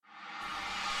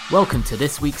Welcome to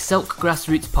this week's Selk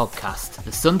Grassroots podcast,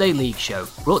 the Sunday League show,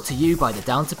 brought to you by the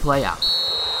Down to Play app.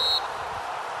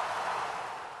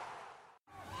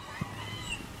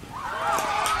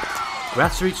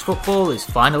 Grassroots football is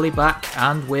finally back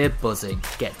and we're buzzing.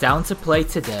 Get Down to Play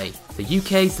today, the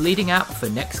UK's leading app for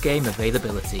next game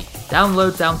availability.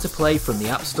 Download Down to Play from the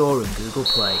App Store and Google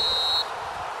Play.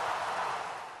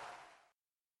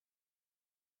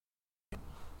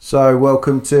 So,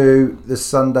 welcome to the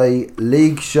Sunday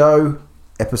League Show,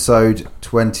 episode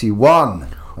 21.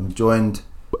 I'm joined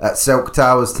at Selk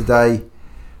Towers today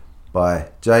by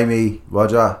Jamie,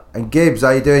 Roger and Gibbs. How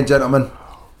you doing, gentlemen?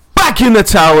 Back in the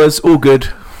towers, all good.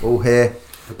 All here.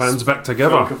 The band's back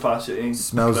together. Capacity.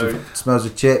 Smells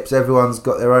of chips. Everyone's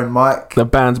got their own mic. The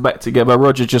band's back togetper.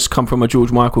 Roger just come from a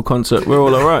George Michael concert. We're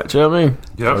all alright, do you know what I mean?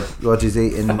 Yep. Roger's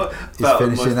eating, he's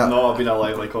finishing up Not been a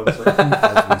lively concert.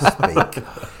 as we speak.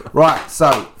 Right,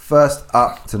 so first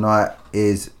up tonight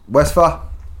is Westphal.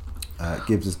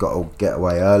 Gibbs has got to get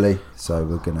away early, so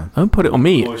we're going to... Don't put it on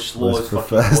me. Slow as fucking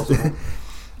first.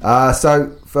 possible.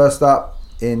 So first up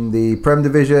in the Prem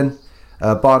Division,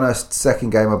 Barnhurst's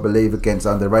second game, I believe, against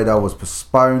Under Radar was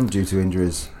postponed due to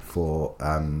injuries for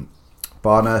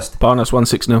Barnhurst. Barnhurst won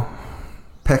 6-0.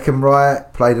 Peckham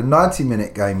Riot played a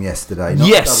 90-minute game yesterday, not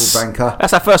Yes! a double banker,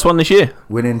 That's our first one this year.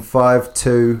 winning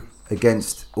 5-2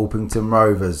 against Orpington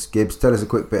Rovers. Gibbs, tell us a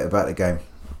quick bit about the game.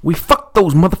 We fucked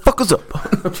those motherfuckers up.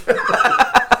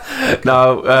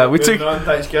 No, we took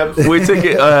Thanks, Gibbs.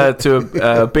 it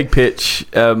to a big pitch.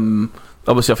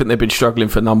 Obviously, I think they've been struggling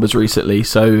for numbers recently,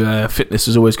 so fitness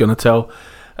is always going to tell.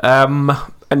 And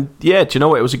yeah, do you know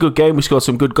what? It was a good game. We scored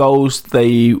some good goals.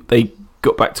 They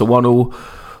got back to 1-1,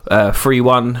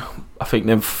 3-1. I think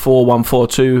then 4-1,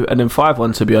 4-2, and then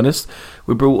 5-1. To be honest,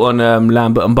 we brought on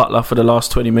Lambert and Butler for the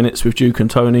last 20 minutes with Duke and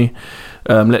Tony.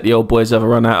 Let the old boys have a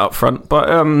run out up front, but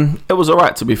it was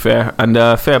alright, to be fair. And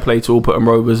fair play to Orpington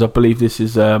Rovers. I believe this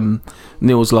is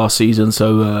Neil's last season,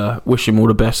 so wish him all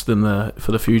the best for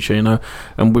the future, you know.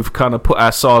 And we've kind of put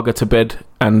our saga to bed,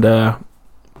 and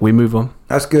we move on.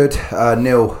 That's good.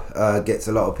 Neil gets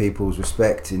a lot of people's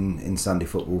respect in Sunday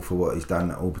football for what he's done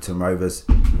at Orpington Rovers.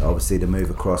 Obviously, the move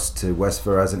across to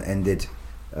Westphal hasn't ended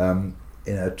in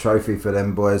a trophy for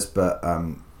them boys, but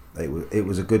it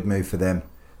was a good move for them.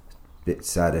 Bit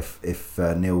sad if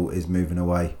Neil is moving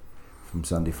away from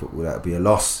Sunday football. That would be a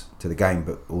loss to the game,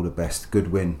 but all the best.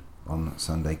 Good win on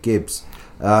Sunday. Gibbs.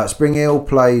 Spring Hill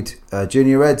played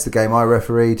Junior Reds, the game I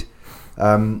refereed.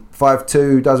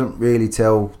 5-2 doesn't really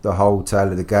tell the whole tale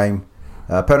of the game.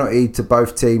 Penalty to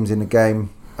both teams in the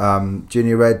game.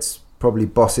 Junior Reds probably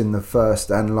bossing the first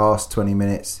and last 20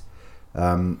 minutes,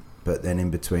 but then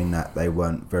in between that they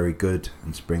weren't very good,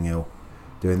 and Spring Hill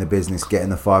doing the business, getting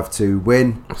the 5-2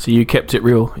 win. So you kept it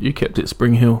real. You kept it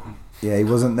Spring Hill. Yeah, he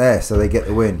wasn't there, so they get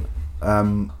the win.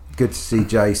 Good to see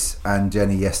Jace and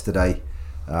Jenny yesterday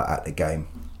at the game.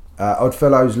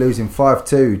 Oddfellows losing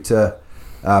 5-2 to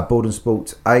Borden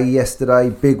Sports A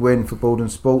yesterday. Big win for Borden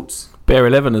Sports. Bear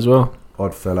 11 as well.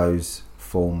 Oddfellows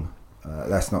form,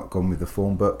 that's not gone with the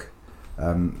form book.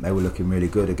 They were looking really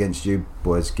good against you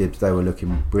boys, Gibbs. They were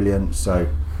looking brilliant, so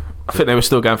I think they were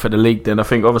still going for the league then. I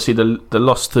think obviously the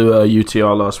loss to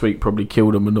UTR last week probably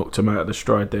killed them and knocked them out of the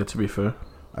stride there, to be fair.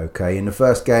 Okay, in the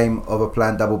first game of a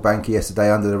planned double banker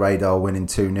yesterday, Under the Radar winning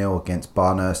 2-0 against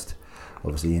Barnhurst.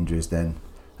 Obviously injuries then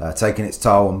taking its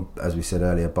toll, and as we said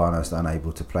earlier, Barnhurst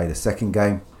unable to play the second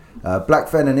game.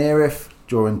 Blackfen and Erith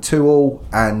drawing 2-2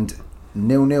 and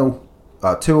 0-0,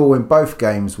 2-2 in both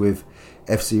games with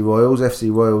FC Royals.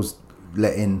 FC Royals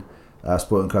letting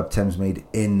Sporting Club Thamesmead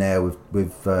in there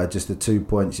with just the 2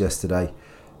 points yesterday.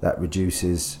 That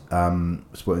reduces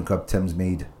Sporting Club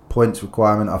Thamesmead points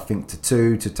requirement, I think, to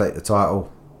 2 to take the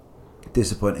title.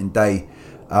 Disappointing day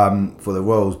for the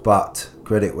Royals, but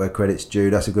credit where credit's due.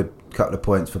 That's a good couple of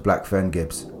points for Blackfen,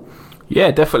 Gibbs.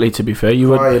 Yeah, definitely, to be fair.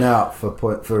 You crying out for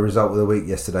a result of the week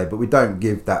yesterday, but we don't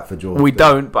give that for George. We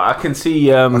don't, but I can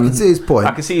see I can see his point.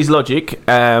 I can see his logic,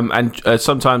 and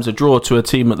sometimes a draw to a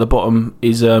team at the bottom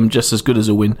is just as good as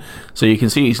a win. So you can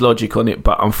see his logic on it,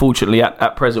 but unfortunately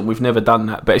at present we've never done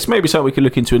that. But it's maybe something we can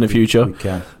look into in the future. We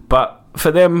can. But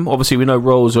for them, obviously we know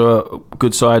Rolls are a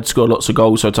good side, score lots of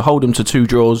goals, so to hold them to 2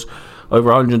 draws over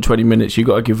 120 minutes, you've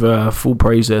got to give full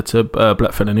praise there to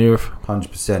Blackfen and Erith.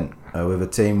 100%. With a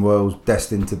team Royals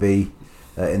destined to be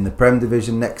in the Prem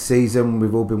Division next season.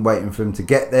 We've all been waiting for them to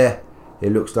get there.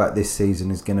 It looks like this season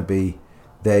is going to be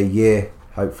their year.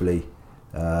 Hopefully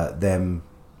Sporting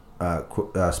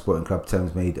Club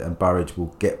Thamesmead and Burridge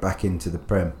will get back into the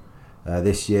Prem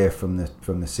this year from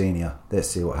the senior. Let's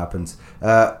see what happens.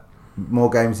 More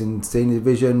games in senior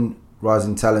division.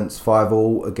 Rising Talents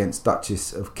 5-5 against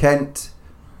Duchess of Kent.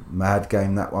 Mad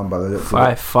game that one by the looks of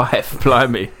it. 5-5,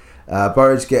 blimey.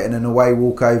 Burridge getting an away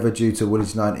walkover due to Woolwich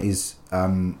 90's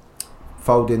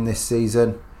folding this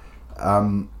season.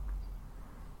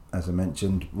 As I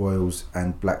mentioned, Royals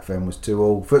and Blackfen was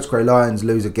 2-2. Footscray Lions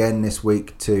lose again this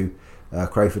week to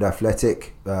Crayford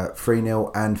Athletic,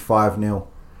 3-0 and 5-0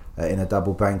 in a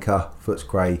double banker.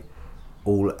 Footscray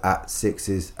all at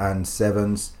 6s and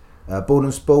 7s.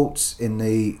 Borden Sports in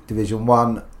the Division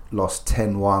 1 lost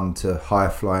 10-1 to high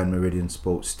flying Meridian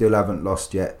Sports. Still haven't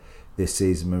lost yet this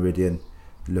season. Meridian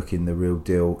looking the real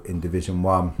deal in Division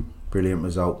 1. Brilliant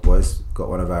result, boys. Got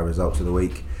one of our results of the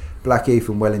week. Blackheath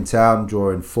and Welling Town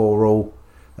drawing 4-4.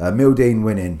 Mildeen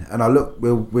winning. And I look,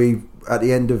 we at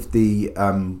the end of the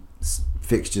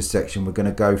fixtures section, we're going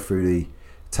to go through the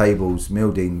tables.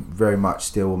 Mildeen very much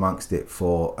still amongst it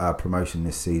for promotion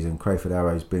this season. Crayford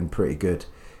Arrow's been pretty good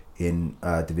in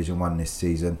Division 1 this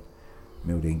season.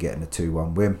 Mildeen getting a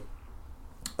 2-1 win.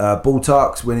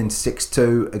 Baltarks winning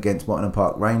 6-2 against Mottingham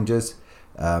Park Rangers.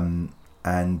 And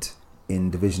in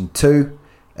Division 2,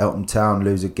 Eltham Town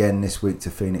lose again this week to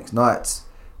Phoenix Knights.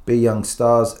 B Young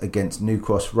Stars against New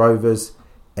Cross Rovers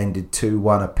ended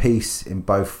 2-1 apiece in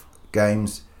both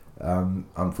games.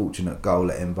 Unfortunate goal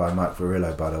let in by Mike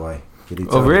Varillo, by the way. Did he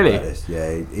tell you really? about this?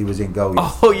 Yeah, he was in goal.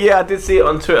 Oh yeah, I did see it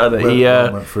on Twitter that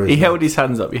he held his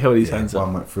hands up.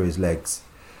 One went through his legs.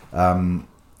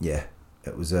 Yeah,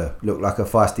 it was looked like a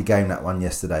feisty game, that one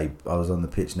yesterday. I was on the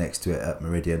pitch next to it at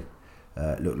Meridian.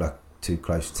 It looked like two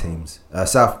close teams.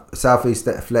 South East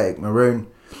Athletic Maroon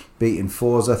beating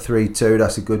Forza 3-2.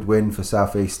 That's a good win for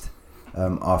South East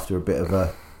after a bit of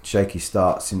a shaky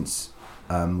start since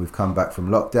we've come back from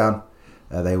lockdown.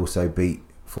 They also beat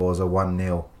Forza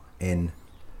 1-0 in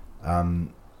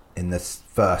the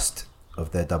first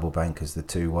of their double bankers. The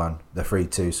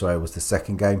 3-2 sorry, was the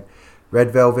second game.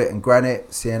 Red Velvet and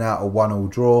Granite seeing out a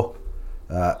 1-1 draw.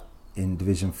 In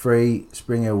Division 3,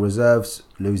 Spring Hill Reserves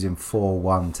losing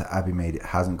 4-1 to Abbeymead. It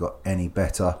hasn't got any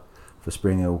better for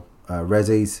Spring Hill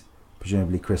Resis.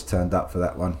 Presumably Chris turned up for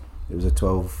that one. It was a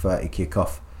 12:30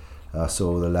 kick-off. I saw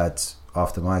all the lads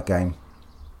after my game.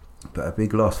 But a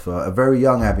big loss for a very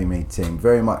young Abbeymead team.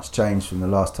 Very much changed from the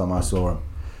last time I saw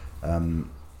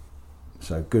them.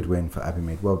 So good win for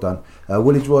Abbeymead. Well done.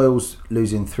 Woolwich Royals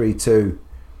losing 3-2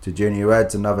 to Junior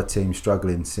Reds. Another team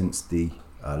struggling since the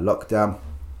lockdown.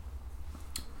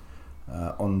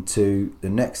 On to the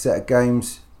next set of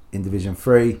games in Division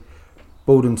 3.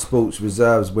 Borden Sports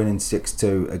Reserves winning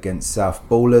 6-2 against South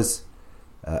Ballers.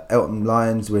 Eltham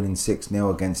Lions winning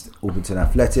 6-0 against Alberton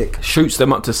Athletic. Shoots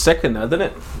them up to second now, doesn't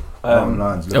it? Eltham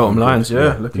Lions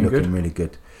looking really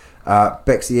good.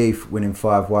 Bexley Heath winning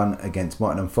 5-1 against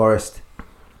Mottingham Forest.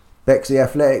 Bexley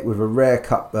Athletic with a rare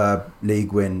Cup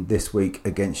League win this week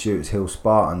against Shooters Hill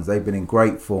Spartans. They've been in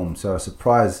great form, so a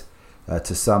surprise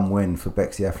to some win for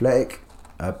Bexley Athletic.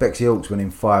 Bexley Hawks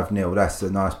winning 5-0. That's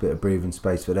a nice bit of breathing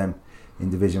space for them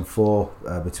in Division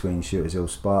 4 between Shooters Hill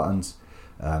Spartans.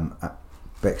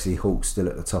 Bexley Hawks still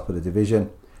at the top of the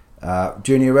division.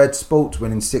 Junior Red Sports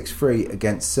winning 6-3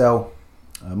 against Cell.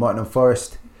 Mottingham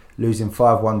Forest losing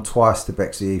 5-1 twice to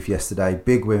Bexley Heath yesterday.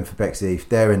 Big win for Bexley Heath.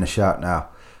 They're in the shout now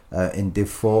in Div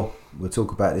 4. We'll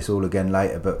talk about this all again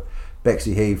later, but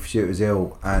Bexley Heath, Shooters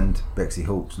Hill and Bexley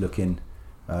Hawks looking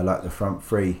like the front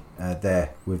three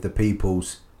there, with the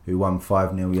Peoples who won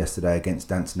 5-0 yesterday against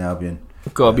Danson Albion.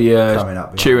 Got to be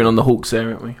cheering on the Hawks there,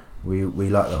 haven't we? We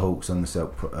like the Hawks on the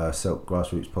Silk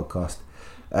Grassroots podcast.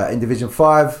 In Division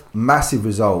 5, massive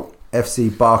result.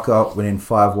 FC Barker winning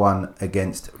 5-1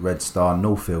 against Red Star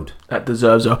Northfield. That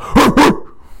deserves a...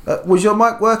 was your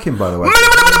mic working, by the way?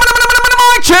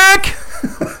 Check!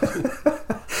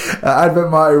 Advent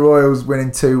Mighty Royals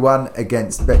winning 2-1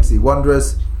 against Bexley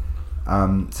Wanderers.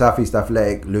 South East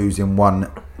Athletic losing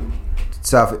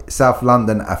South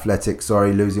London Athletic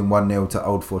losing 1-0 to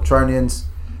Old Fortronians.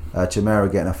 Chimera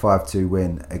getting a 5-2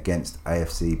 win against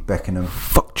AFC Beckenham.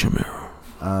 Fuck Chimera.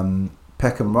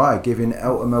 Peckham Rye giving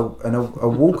Eltham a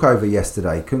walkover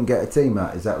yesterday. Couldn't get a team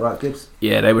out. Is that right, Gibbs?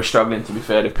 Yeah, they were struggling, to be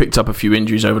fair. They've picked up a few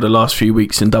injuries over the last few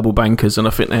weeks in double bankers, and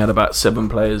I think they had about 7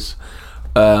 players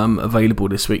available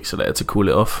this week, so they had to call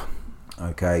it off.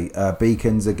 Okay,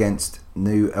 Beacons against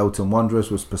New Elton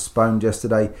Wanderers was postponed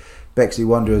yesterday. Bexley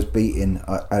Wanderers beating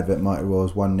Advent Mighty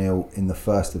Royals 1-0 in the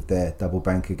first of their double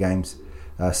banker games.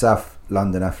 South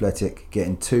London Athletic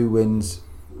getting 2 wins.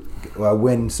 Well, a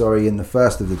win, in the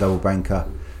first of the double banker.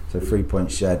 So 3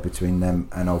 points shared between them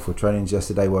and Old Fortronians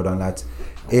yesterday. Well done, lads.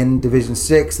 In Division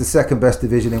 6, the second best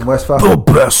division in West Farm. The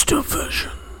best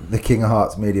division. The King of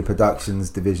Hearts Media Productions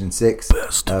Division 6.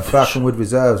 Falconwood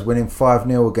Reserves winning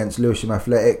 5-0 against Lewisham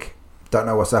Athletic. Don't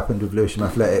know what's happened with Lewisham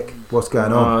Athletic. What's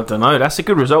going on? I don't know. That's a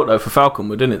good result though for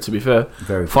Falconwood, isn't it? To be fair,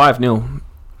 Very 5-0.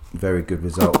 Very good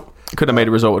result. Could have made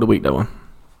a result of the week, that one.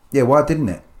 Yeah, why didn't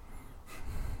it?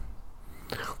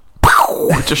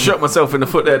 I just shot myself in the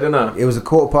foot there, didn't I? It was a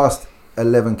 11:15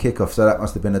 kickoff, so that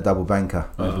must have been a double banker.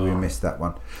 Maybe we missed that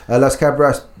one. Las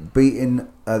Cabras beating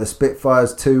the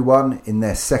Spitfires 2-1 in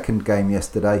their second game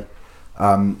yesterday.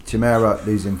 Chimera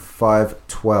losing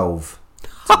 5-12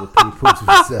 to the People's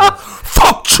Reserve.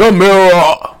 Fuck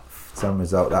Chimera! Some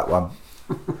result, that one.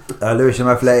 Lewisham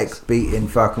Athletics beating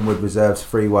Falconwood Reserves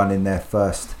 3-1 in their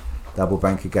first double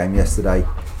banker game yesterday.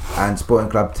 And Sporting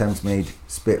Club Thamesmead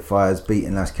Spitfires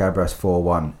beating Las Cabras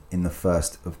 4-1 in the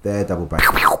first of their double banker.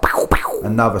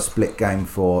 Another split game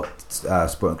for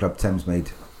Sporting Club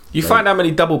Thamesmead. You find how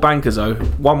many double bankers though?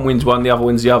 One wins one, the other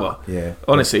wins the other. Yeah.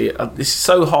 Honestly, it's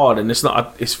so hard, and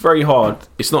it's very hard.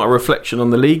 It's not a reflection on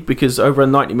the league because over a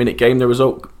 90-minute game, the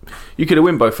result you could have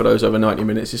win both of those over 90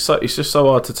 minutes. It's just so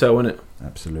hard to tell, isn't it?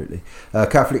 Absolutely.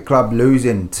 Catholic Club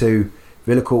losing to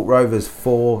Villacourt Rovers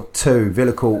 4-2.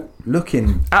 Villacourt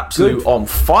looking absolute good. On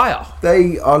fire.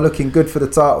 They are looking good for the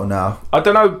title now. I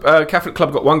don't know. Catholic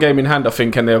Club got one game in hand, I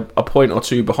think, and they're a point or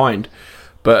two behind.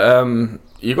 But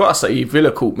you got to say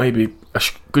Villacourt maybe a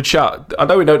good shout. I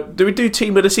know we don't. Do we do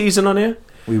team of the season on here?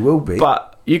 We will be.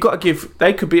 But you got to give.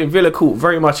 They could be in Villacourt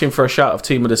very much in for a shout of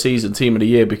team of the season, team of the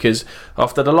year, because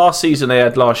after the last season they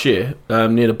had last year,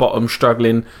 near the bottom,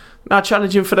 struggling. Now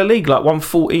challenging for the league, like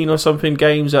 114 or something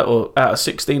games out of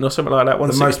 16 or something like that.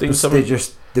 The most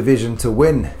prestigious division to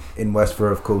win in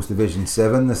Westborough, of course, Division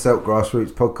 7, the Celt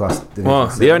Grassroots Podcast. Division well,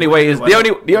 7. the only way is the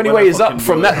only way is up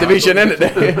from that division, isn't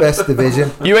it? The best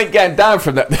division. You ain't getting down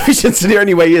from that division, so the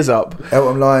only way is up.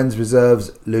 Eltham Lions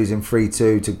Reserves losing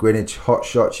 3-2 to Greenwich Hot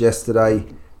Shots yesterday.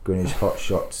 Greenwich Hot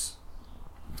Shots,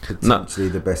 potentially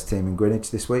the best team in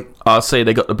Greenwich this week. I'll say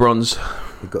they got the bronze.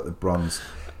 They got the bronze.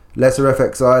 Lesser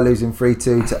FXI losing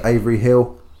 3-2 to Avery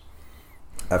Hill.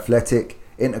 Athletic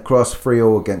Intercross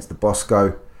 3-all against the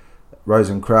Bosco. Rose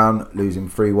and Crown losing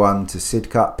 3-1 to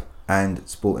Sidcup, and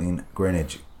Sporting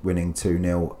Greenwich winning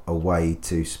 2-0 away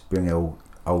to Spring Hill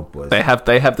Old Boys. They have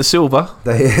the silver.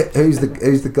 Who's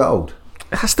the gold?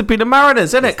 It has to be the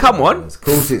Mariners, isn't it? Come on. Of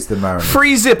course it's the Mariners.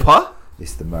 Free zipper.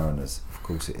 It's the Mariners. Of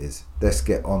course it is. Let's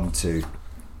get on to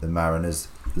the Mariners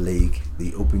League,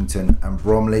 the Upington and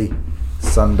Bromley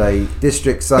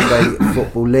District Sunday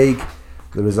Football League.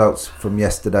 The results from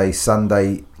yesterday,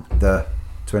 Sunday the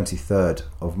 23rd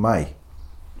of May.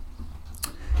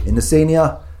 In the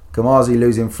senior, Kamazi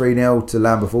losing 3-0 to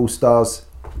Lambeth All Stars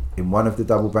in one of the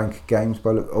double banker games.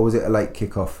 Or was it a late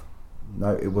kickoff?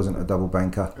 No, it wasn't a double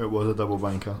banker. It was a double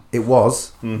banker. It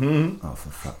was? Mm-hmm. Oh, for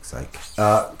fuck's sake.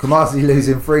 Kamazi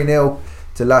losing 3-0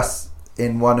 to Lass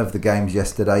in one of the games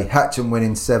yesterday. Hatcham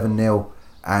winning 7-0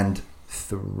 and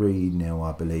 3-0,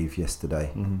 I believe,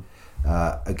 yesterday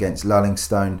against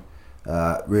Lullingstone.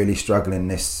 Really struggling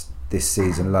this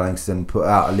season. Lullingstone put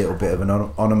out a little bit of an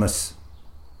ominous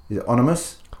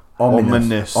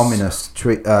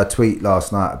tweet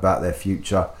last night about their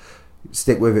future.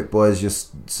 Stick with it, boys. You're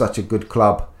such a good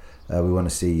club. We want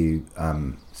to see you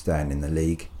staying in the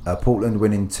league. Portland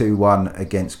winning 2-1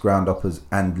 against Groundhoppers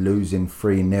and losing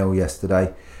 3-0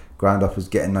 yesterday. Groundhoppers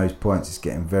getting those points. It's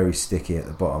getting very sticky at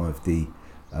the bottom of the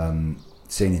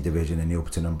senior division in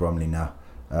Ilperton and Bromley now.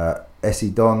 SE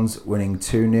Dons winning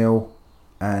 2-0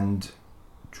 and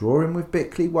drawing with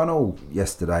Bickley 1-1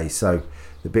 yesterday. So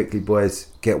the Bickley boys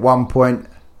get 1 point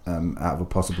out of a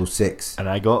possible 6. And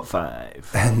I got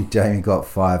 5. And Jamie got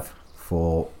 5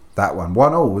 for that one.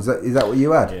 1-1, is that what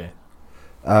you had? Yeah.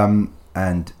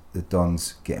 And the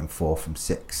Dons getting 4 from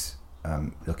 6.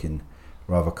 Looking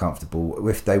rather comfortable.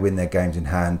 If they win their games in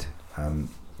hand,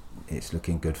 it's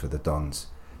looking good for the Dons.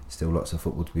 Still lots of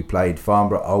football to be played.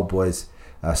 Farnborough Old Boys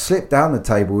slipped down the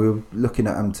table. We were looking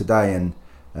at them today, and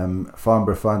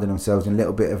Farnborough finding themselves in a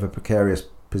little bit of a precarious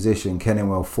position.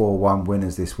 Kenningwell 4-1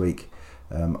 winners this week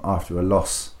after a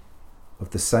loss of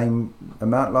the same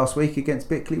amount last week against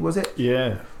Bickley, was it?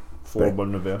 Yeah.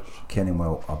 4-1 reverse.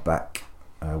 Kenningwell are back.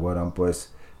 Well done, boys.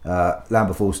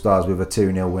 Lambeth All Stars with a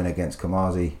 2-0 win against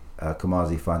Kamazi.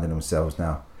 Kamazi finding themselves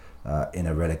now in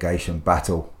a relegation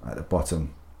battle at the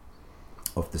bottom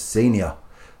of the senior.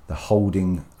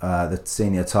 The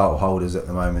senior title holders at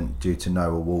the moment due to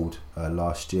no award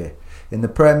last year. In the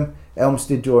Prem,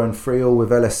 Elmstead drawing 3-3 with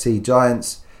LSC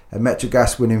Giants, and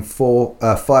Metrogas winning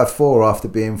 5-4 after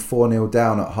being 4-0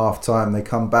 down at half time. They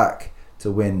come back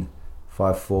to win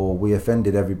 5-4. We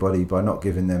offended everybody by not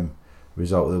giving them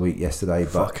result of the week yesterday,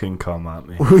 but fucking come at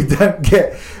me. we don't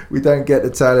get the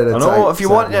tail of the tape. I know, if you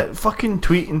want it, fucking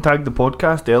tweet and tag the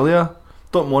podcast earlier.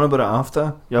 Don't moan about it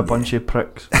after. You're a bunch of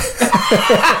pricks.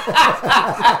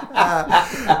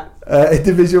 In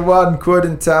Division 1,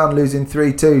 Croydon Town losing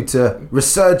 3-2 to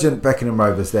resurgent Beckenham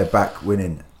Rovers. They're back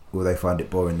winning. Will they find it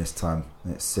boring this time?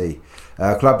 Let's see.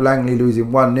 Club Langley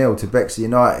losing 1-0 to Bexley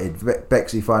United.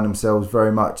 Bexley find themselves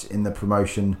very much in the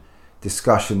promotion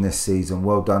discussion this season.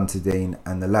 Well done to Dean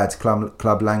and the lads.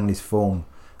 Club Langley's form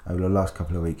over the last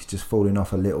couple of weeks just falling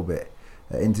off a little bit.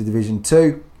 Into Division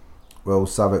 2, Royal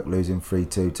Southwark losing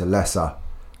 3-2 to Leicester.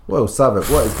 Royal Southwark,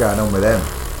 what is going on with them?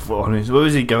 What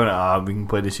was he giving it? We can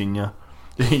play the senior.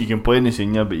 You can play in the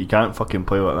senior, but you can't fucking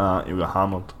play like that. You got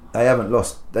hammered. They haven't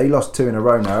lost. They lost 2 in a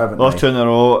row now, haven't they? Lost 2 in a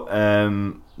row.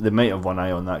 They might have one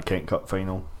eye on that Kent Cup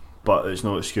final, but it's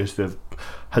no excuse. They've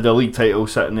had a league title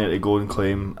sitting there to go and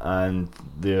claim, and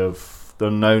they're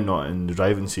now not in the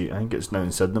driving seat. I think it's now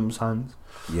in Sydenham's hands.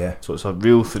 Yeah. So it's a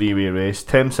real 3-way race.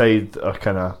 Thameside are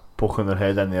kind of poking their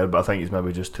head in there, but I think it's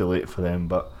maybe just too late for them.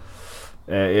 But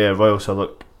Royal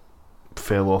Southwark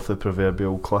fell off the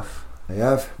proverbial cliff. They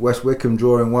have. West Wickham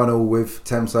drawing 1-1 with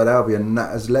Thameside Albion, and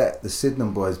that has let the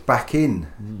Sydenham boys back in.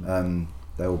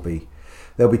 They'll be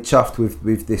chuffed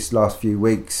with this last few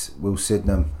weeks. Will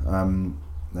Sydenham?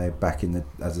 They're back in the.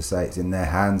 As I say, it's in their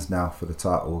hands now for the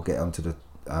title. We'll get onto the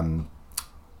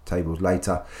tables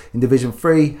later. In Division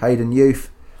 3, Hayden Youth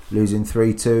losing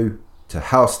 3-2 to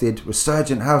Halstead.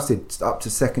 Resurgent Halstead up to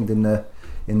second in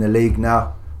the league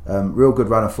now. Real good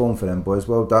run of form for them boys.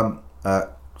 Well done.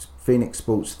 Phoenix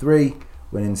Sports 3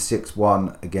 winning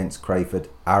 6-1 against Crayford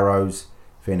Arrows.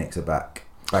 Phoenix are back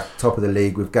top of the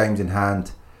league with games in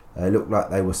hand. It looked like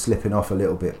they were slipping off a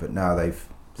little bit, but now they've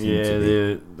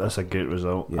that's a great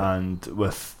result. Yeah. And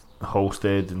with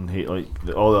Halstead and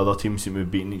all the other teams seem to be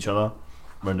beating each other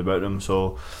round about them,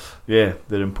 so yeah,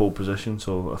 they're in pole position.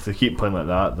 So if they keep playing like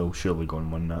that, they'll surely go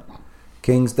and win that.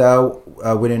 Kingsdale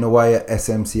winning away at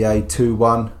SMCA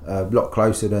 2-1, a lot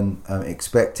closer than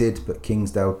expected, but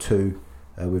Kingsdale 2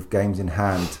 with games in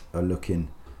hand are looking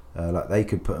like they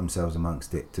could put themselves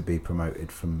amongst it to be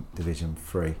promoted from Division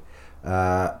 3.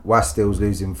 Wastill's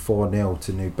losing 4-0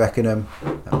 to New Beckenham.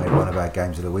 That made one of our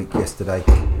games of the week yesterday.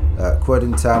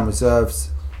 Croydon Town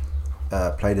Reserves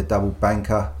played a double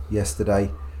banker yesterday.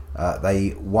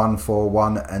 They won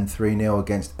 4-1 and 3-0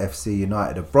 against FC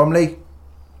United of Bromley.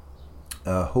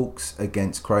 Hawks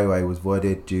against Crayway was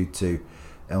voided due to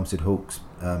Elmstead Hawks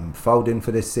folding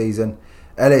for this season.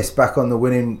 Ellis back on the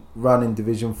winning run in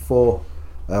Division 4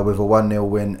 with a 1-0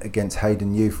 win against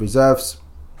Hayden Youth Reserves.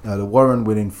 The Warren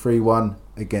winning 3-1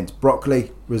 against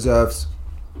Brockley Reserves.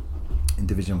 In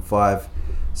Division 5,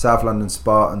 South London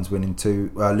Spartans losing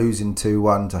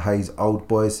 2-1 to Hayes Old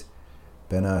Boys.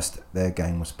 Benhurst, their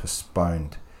game was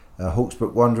postponed.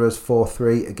 Hawksbrook Wanderers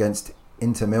 4-3 against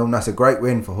Intermilne. That's a great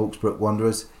win for Hawksbrook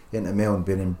Wanderers. Intermilne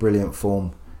been in brilliant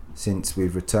form since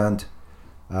we've returned.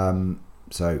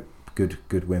 So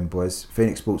good win, boys.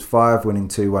 Phoenix Sports 5 winning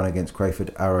 2-1 against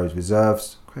Crayford Arrows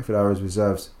Reserves. Crayford Arrows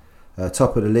Reserves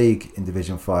top of the league in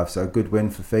Division 5, so a good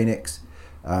win for Phoenix.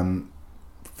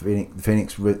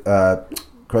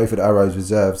 Crayford Arrows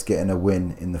Reserves getting a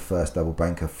win in the first double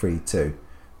banker, 3-2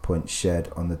 points shared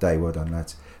on the day. Well done,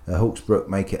 lads. Hawksbrook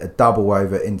make it a double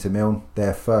over Intermilne.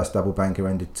 Their first double banker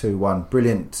ended 2-1.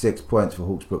 Brilliant 6 points for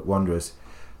Hawksbrook Wanderers.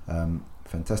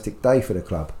 Fantastic day for the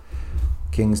club.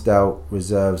 Kingsdale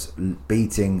Reserves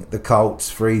beating the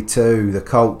Colts 3-2. The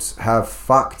Colts have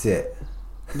fucked it.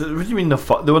 What do you mean they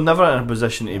were never in a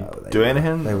position to do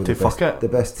anything to fuck it? The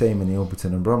best team in the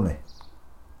Alberton and Bromley.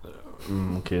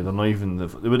 Okay, they're not even. They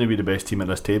wouldn't be the best team at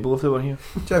this table if they were here.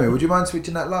 Jamie, would you mind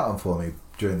switching that light on for me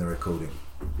during the recording?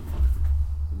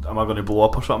 Am I going to blow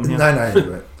up or something here?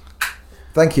 No.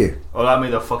 Thank you. Oh, that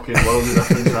made a fucking world of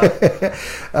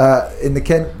difference. In the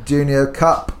Kent Junior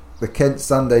Cup, the Kent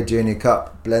Sunday Junior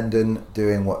Cup, Blendon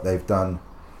doing what they've done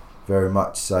very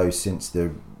much so since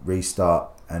the restart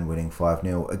and winning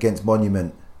 5-0 against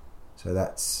Monument. So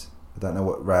that's, I don't know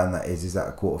what round that is. Is that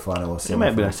a quarter final or It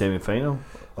semi-final? might be a semi-final.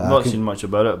 I've not seen much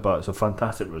about it, but it's a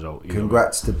fantastic result.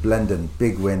 Congrats to Blendon,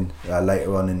 big win late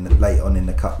on in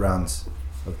the cup rounds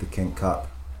of the Kent Cup.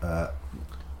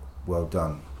 Well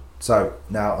done. So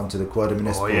now onto the Croydon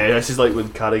Municipal. Oh yeah, this is like when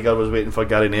Carragher was waiting for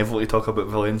Gary Neville to talk about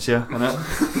Valencia,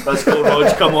 innit? Let's go,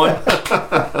 Rog, come on.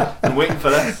 I'm waiting for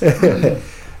this.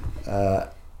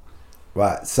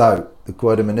 Right, so the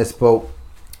Croydon Municipal,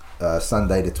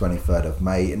 Sunday the 23rd of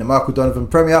May in the Michael Donovan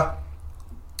Premier.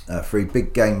 3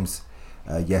 big games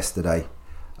yesterday.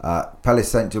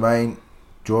 Palace Saint Germain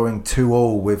drawing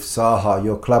 2-2 with Saha,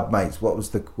 your club mates. What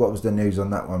was the news on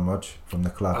that one, Rog, from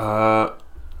the club?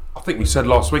 I think we said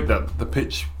last week that the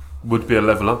pitch would be a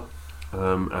leveller,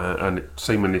 and it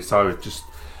seemingly so. It just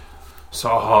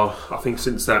Saha, I think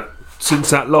since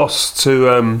that loss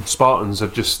to Spartans,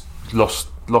 have just lost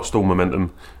all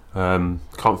momentum.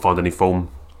 Can't find any form.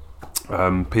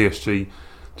 PSG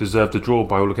deserved a draw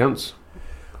by all accounts.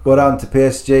 Well done to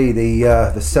PSG.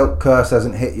 The Celt curse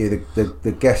hasn't hit you.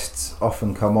 The guests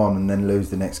often come on and then lose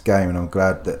the next game, and I'm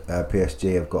glad that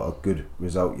PSG have got a good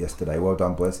result yesterday. Well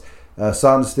done, boys.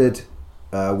 Sanderstead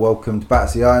welcomed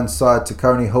Battersea Ironside to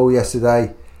Coney Hall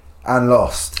yesterday and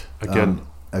lost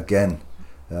again.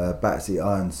 Battersea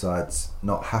Ironside's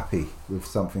not happy with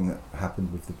something that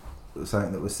happened with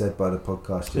something that was said by the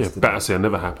podcast yesterday. Yeah, Battersea are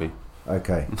never happy.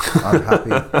 Okay, I'm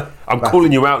happy. I'm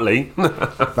calling you out, Lee.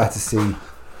 Battersea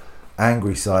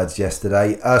angry sides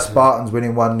yesterday. Spartans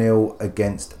winning 1-0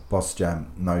 against Bosjam.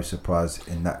 No surprise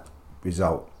in that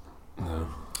result. No.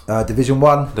 Division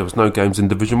 1. There was no games in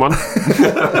Division 1.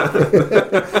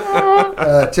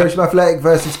 Chelsham Athletic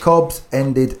versus Cobbs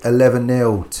ended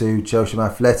 11-0 to Chelsham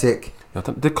Athletic.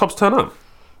 Did Cobbs turn up?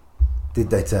 Did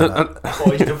they turn up?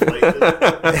 Oh, he's deflated.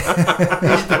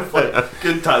 He's deflated.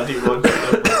 Good tactic one.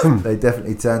 They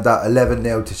definitely turned up.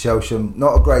 11-0 to Chelsham.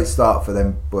 Not a great start for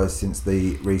them boys since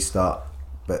the restart,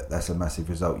 but that's a massive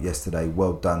result yesterday.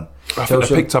 Well done. I think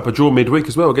they picked up a draw midweek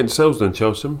as well against Selsdon,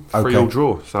 Chelsham. 3-3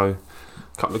 draw. So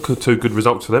two good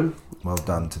results for them. Well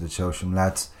done to the Chelsham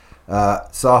lads.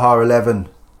 Saha 11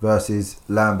 versus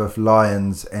Lambeth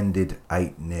Lions ended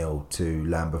 8-0 to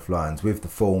Lambeth Lions. With the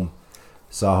form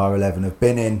Saha 11 have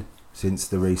been in since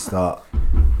the restart,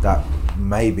 that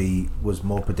maybe was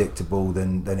more predictable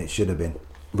than it should have been.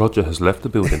 Roger has left the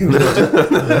building.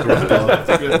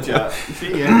 Good chat.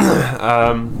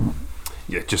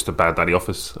 Yeah, just a bad day at the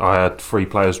office. I had 3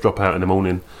 players drop out in the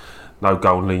morning. No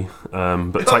goalie,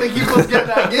 but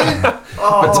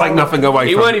take nothing away.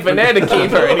 He from weren't even there, the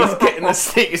keeper, and he's getting the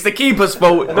stick. It's the keeper's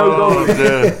fault. No goal.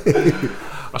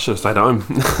 I should have stayed at home.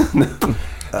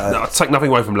 No, take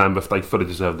nothing away from Lambeth. They fully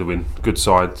deserve the win. Good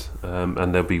side,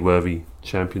 and they'll be worthy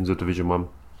champions of Division 1.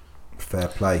 Fair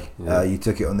play. Yeah. You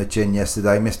took it on the chin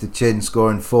yesterday. Mr. Chin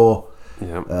scoring 4,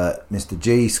 Yeah. Mr.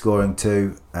 G scoring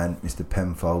 2, and Mr.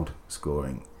 Penfold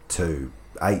scoring 2.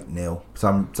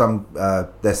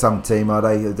 8-0. There's some team. Are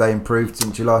they improved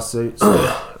since you last suits? Or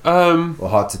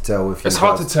hard to tell. It's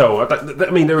hard to tell.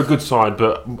 I mean, they're a good side,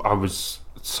 but I was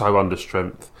so under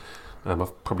strength.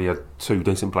 I've probably had 2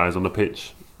 decent players on the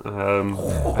pitch, and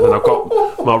then I've got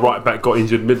my right back got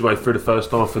injured midway through the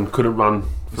first half and couldn't run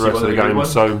for the rest of the game.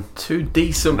 So 2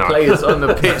 decent players on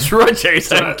the pitch. Roger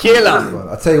is a killer.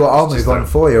 I'll tell you what, I'll move on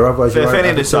for you. Otherwise, you If won't any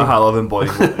of have the a team. Saha 11 boys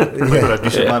a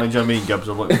decent manager, me and Gibbs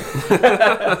are looking.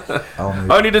 I'll move.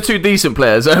 Only the 2 decent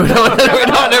players. We don't want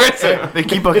the rest of The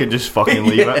keeper can just fucking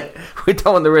leave it. We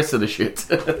don't want the rest of the shit.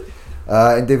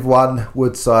 In Div 1,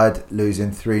 Woodside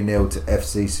losing 3-0 to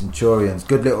FC Centurions.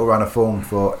 Good little run of form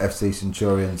for FC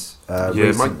Centurions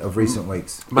of recent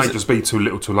weeks. may just be too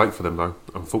little, too late for them though,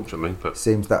 unfortunately. But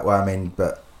Seems that way. I mean,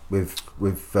 but with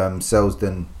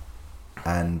Selsdon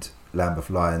and Lambeth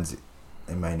Lions,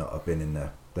 it may not have been in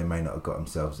there. They may not have got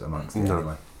themselves amongst it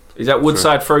anyway. Is that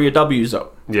Woodside throw your W's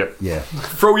up? yeah, Yeah.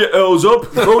 Throw your L's up.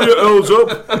 Throw your L's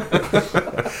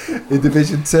up. In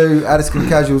Division 2, Addiscombe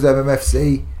Casuals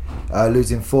MMFC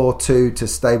losing 4-2 to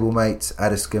stablemates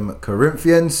Addiscombe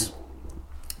Corinthians.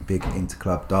 Big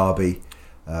interclub derby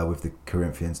with the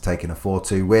Corinthians taking a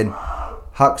 4-2 win.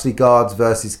 Huxley Guards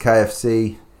versus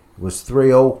KFC was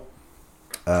 3-3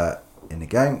 in the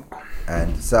game.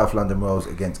 And South London Royals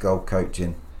against Gold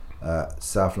Coaching.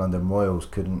 South London Royals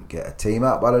couldn't get a team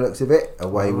up by the looks of it.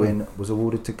 Away win was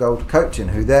awarded to Gold Coaching,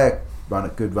 who their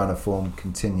good run of form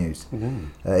continues.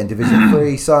 In Division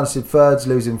 3, Sanderstead Thirds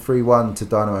losing 3-1 to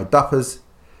Dynamo Duppers.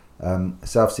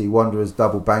 South Sea Wanderers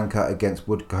double banker against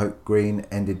Woodcote Green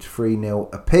ended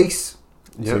 3-0 apiece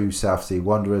to South Sea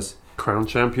Wanderers. crown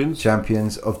champions.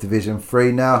 Champions of Division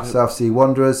 3 now. South Sea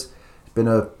Wanderers. It's been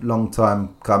a long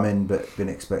time coming, but been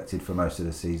expected for most of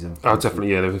the season. Oh,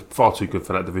 definitely, yeah. They were far too good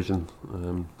for that division.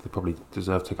 They probably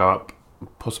deserve to go up,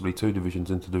 possibly 2 divisions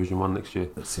into Division 1 next year.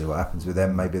 Let's see what happens with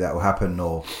them. Maybe that will happen,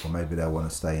 or maybe they'll want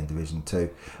to stay in Division 2.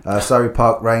 Surrey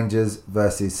Park Rangers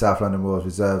versus South London Royals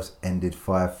Reserves ended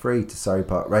 5-3 to Surrey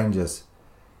Park Rangers.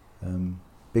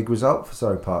 Big result for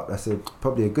Surrey Park. That's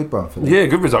probably a good one for them. Yeah,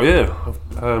 good result, yeah.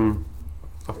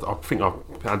 I think I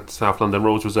had South London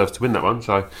Royals Reserves to win that one,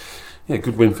 so yeah,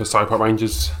 good win for Surrey Park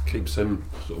Rangers. Keeps them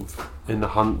sort of in the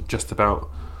hunt just about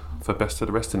for best of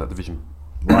the rest in that division.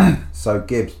 Right, so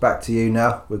Gibbs, back to you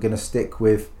now. We're going to stick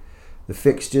with the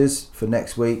fixtures for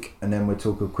next week, and then we'll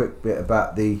talk a quick bit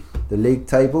about the league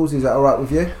tables. Is that alright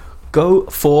with you? Go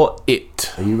for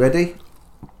it. Are you ready?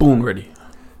 Boom, ready.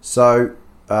 So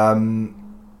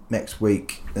next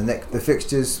week, the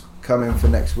fixtures coming for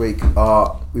next week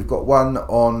are, we've got one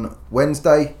on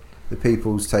Wednesday, the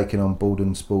People's taking on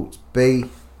Baldon Sports B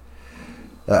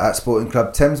at Sporting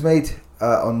Club Thamesmead.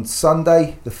 On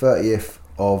Sunday, the 30th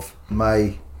of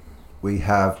May, we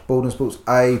have Baldon Sports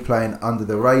A playing Under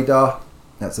the Radar.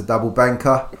 That's a double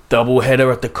banker. Double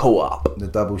header at the Co-op. The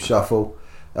double shuffle.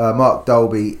 Mark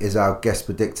Dolby is our guest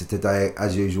predictor today.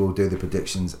 As usual, we'll do the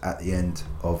predictions at the end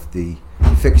of the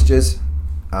fixtures.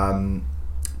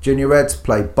 Junior Reds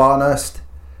play Barnhurst.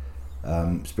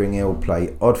 Spring Hill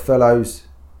play Oddfellows.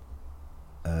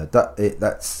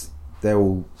 They're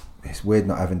all. It's weird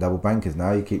not having double bankers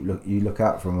now. You look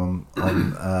out for them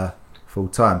on full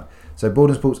time. So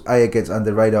Baldon Sports A against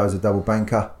Under Radar is a double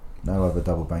banker. No other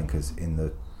double bankers in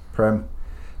the Prem.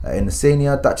 In the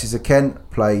senior, Duchess of Kent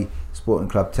play Sporting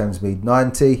Club Thamesmead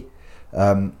 90.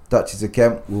 Duchess of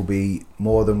Kent will be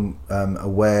more than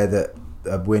aware that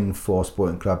a win for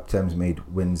Sporting Club Thamesmead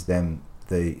wins them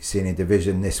the senior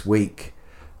division this week.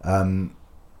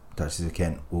 Duchess of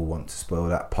Kent will want to spoil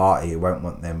that party. It won't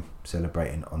want them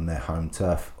celebrating on their home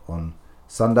turf on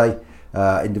Sunday.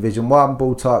 In Division 1,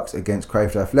 Baltarks against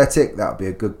Crayford Athletic. That'll be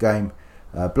a good game.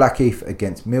 Blackheath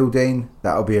against Mildeen.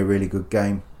 That'll be a really good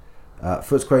game.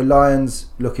 Footscray Lions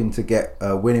looking to get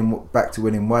back to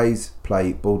winning ways.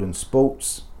 Play Baldon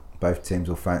Sports. Both teams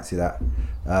will fancy that.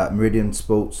 Meridian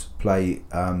Sports play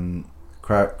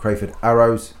Crayford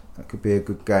Arrows. That could be a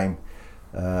good game.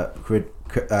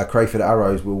 Crayford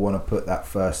Arrows will want to put that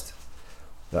first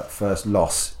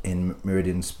loss in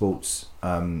Meridian Sports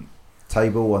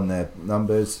table on their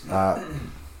numbers.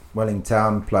 Welling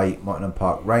Town play Mottingham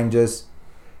Park Rangers.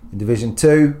 In Division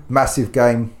 2, massive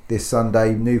game this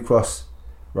Sunday. New Cross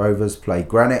Rovers play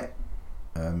Granite.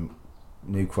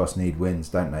 New Cross need wins,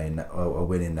 don't they? A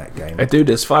win in that game. They do.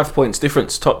 There's 5 points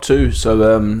difference, top two.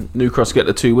 So New Cross get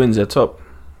the 2 wins. They're top.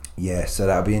 Yeah, so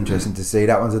that'll be interesting to see.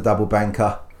 That one's a double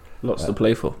banker. Lots to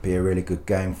play for. Be a really good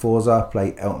game. Forza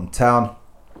play Elton Town.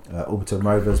 Alberton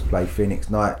Rovers play Phoenix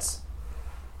Knights.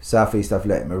 South East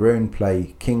Athletic Maroon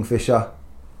play Kingfisher.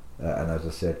 And as I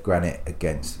said, Granite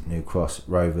against New Cross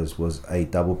Rovers was a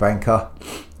double banker.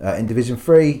 In Division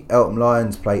 3, Eltham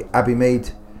Lions play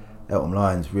Abbeymead. Eltham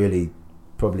Lions really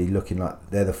probably looking like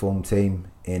they're the form team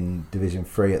in Division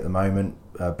 3 at the moment.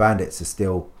 Bandits are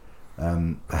still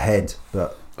ahead,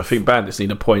 but I think Bandits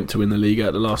need a point to win the league out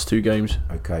of the last 2 games.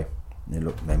 Okay,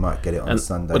 they might get it on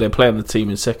Sunday. Well, they're playing the team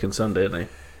in second Sunday, aren't they?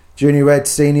 Junior Reds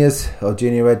Seniors or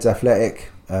Junior Reds Athletic.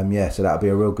 So that'll be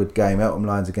a real good game. Eltham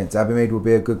Lions against Abbeymead will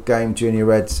be a good game. Junior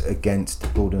Reds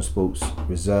against Baldon Sports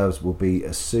Reserves will be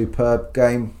a superb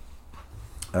game.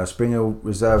 Spring Hill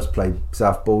Reserves play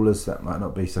South Ballers. That might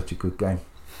not be such a good game.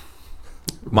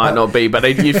 Might not be, but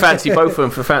you'd fancy both of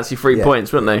them for fancy 3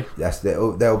 points, wouldn't they? Yes,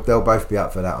 they'll both be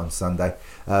up for that on Sunday.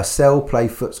 Sell play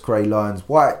Footscray Lions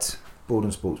White.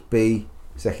 Baldon Sports B,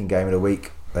 second game of the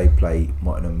week. They play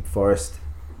Mottingham Forest.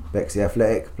 Bexley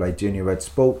Athletic play Junior Red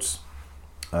Sports.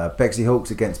 Bexley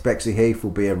Hawks against Bexley Heath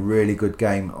will be a really good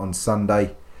game on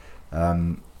Sunday.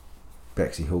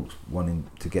 Bexley Hawks wanting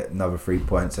to get another 3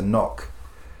 points and knock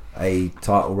a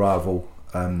title rival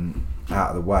out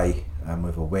of the way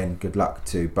with a win. Good luck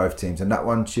to both teams. And that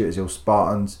one, Shooters Hill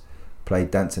Spartans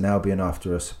played Danton Albion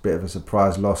after a bit of a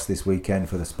surprise loss this weekend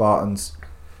for the Spartans.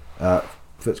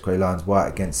 Footscray Lions White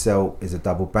against Sell is a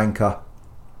double banker.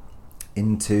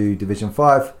 Into Division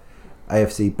 5,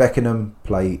 AFC Beckenham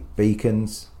play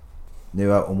Beacons.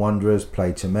 New Elton Wanderers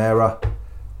play Chimera.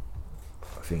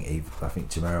 I think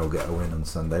Chimera will get a win on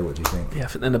Sunday. What do you think? Yeah, I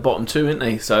think they're in the bottom 2, aren't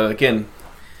they? So again,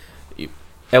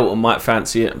 Elton might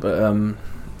fancy it, but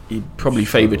he'd probably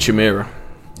favour Chimera.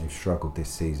 They've struggled this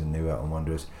season, New Elton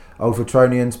Wanderers. Old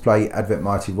Fortronians play Advent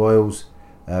Mighty Royals.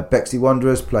 Bexley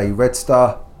Wanderers play Red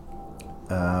Star.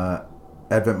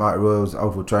 Advent Mighty Royals,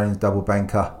 Old Fortronians double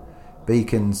banker.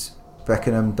 Beacons,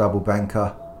 Beckenham double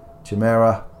banker.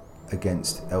 Chimera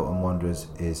against Elton Wanderers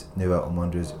New Elton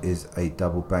Wanderers is a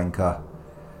double banker.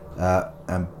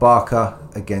 And Barker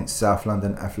against South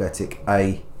London Athletic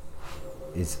A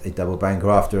is a double banker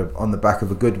on the back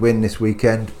of a good win this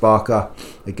weekend. Barker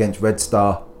against Red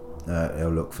Star. They'll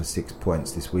look for 6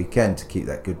 points this weekend to keep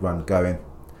that good run going.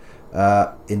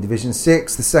 In Division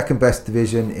 6, the second best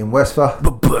division in Westphal.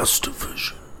 The best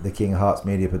division. The King of Hearts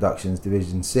Media Productions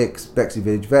Division 6. Bexley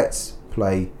Village Vets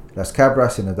play Las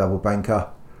Cabras in a double banker.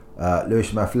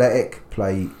 Lewisham Athletic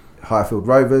play Highfield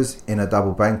Rovers in a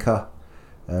double banker.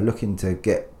 Looking to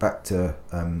get back to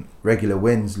regular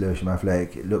wins, Lewisham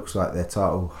Athletic. It looks like their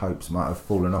title hopes might have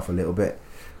fallen off a little bit.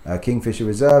 Kingfisher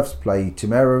Reserves play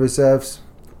Chimera Reserves.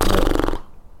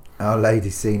 Our Lady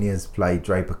Seniors play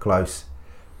Draper Close.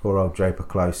 Poor old Draper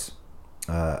Close.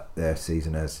 Their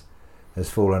season has has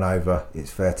fallen over,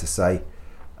 it's fair to say.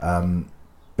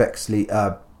 Bexley,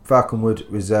 Falconwood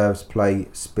reserves play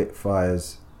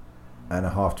Spitfires and a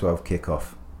 12:30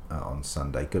 kick-off on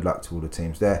Sunday. Good luck to all the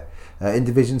teams there. In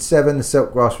Division 7, the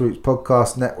Silk Grassroots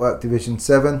Podcast Network, Division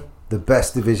 7, the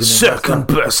best division in Second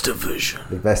best division.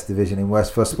 The best division in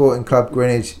Westford. Sporting Club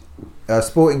Greenwich,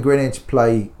 Sporting Greenwich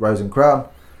play Rose and Crown.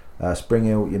 Spring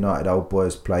Hill United Old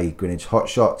Boys play Greenwich Hot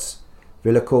Shots.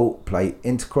 Villacourt play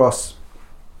Intercross.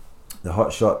 The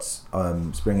Hot Shots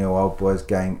Spring Hill Old Boys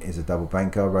game is a double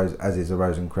banker, as is a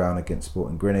Rose and Crown against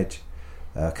Sporting Greenwich.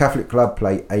 Catholic Club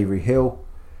play Avery Hill.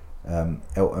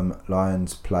 Eltham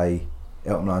Lions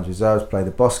Reserves play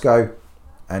the Bosco.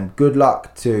 And good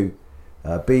luck to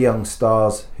Be Young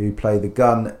Stars, who play the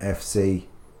Gun FC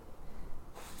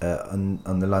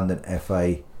on the London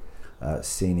FA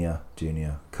Senior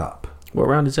Junior Cup. What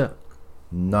round is that?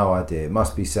 No idea. It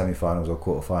must be semi-finals or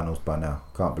quarter-finals by now.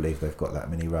 Can't believe they've got that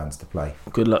many rounds to play.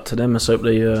 Good luck to them. Let's hope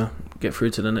they get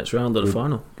through to the next round of the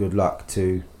final. Good luck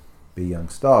to Be Young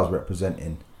Stars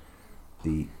representing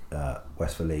the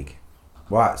Westford League.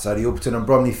 Right, so the Alberton and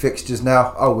Bromley fixtures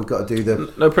now. Oh, we've got to do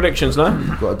the... No predictions, no?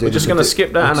 We're just going to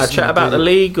skip that and chat about the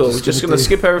league, or we're just going to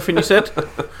skip everything you said?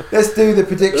 Let's do the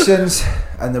predictions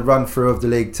and the run-through of the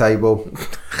league table.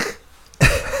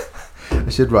 I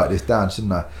should write this down,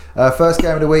 shouldn't I? First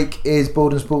game of the week is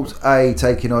Borden Sports A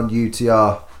taking on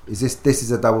UTR. This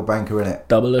is a double banker, isn't it?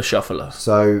 Double or shuffler.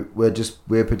 So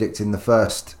we're predicting the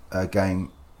first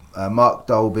game. Mark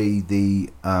Dolby, the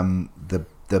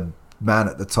man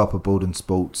at the top of Borden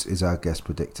Sports, is our guest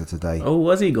predictor today. Oh,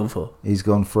 what's he gone for? He's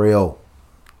gone 3-3.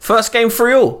 First game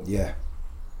 3-3? Yeah.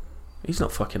 He's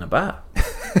not fucking about.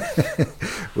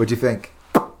 What do you think?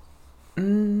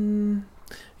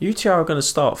 UTR are going to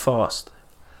start fast.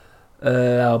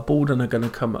 Borden are going to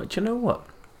come up. Do you know what?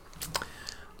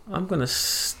 I'm going to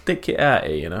stick it out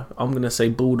here, I'm going to say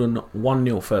Borden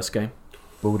 1-0 first game.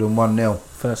 Borden 1-0.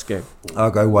 First game.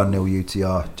 I'll go 1-0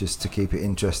 UTR just to keep it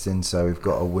interesting. So we've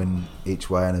got a win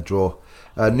each way and a draw.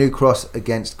 New Cross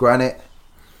against Granite.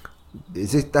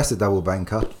 That's a double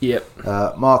banker. Yep.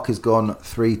 Mark has gone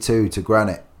 3-2 to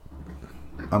Granite.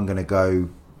 I'm going to go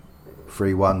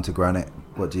 3-1 to Granite.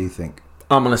 What do you think?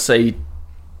 I'm going to say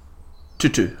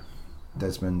 2-2.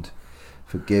 Desmond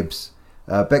for Gibbs.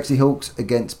 Bexley Hawks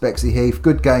against Bexley Heath.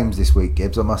 Good games this week,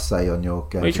 Gibbs, I must say, on your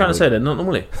game. What are you trying to say then? Not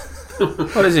normally.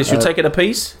 What is this? You're taking a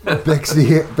piece?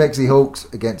 Bexley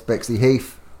Hawks against Bexley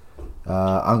Heath.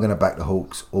 I'm going to back the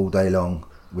Hawks all day long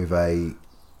with a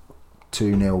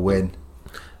 2-0 win.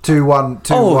 2-1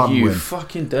 Oh, you win.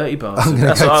 fucking dirty bastard.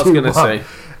 That's what I was going to say.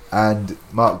 And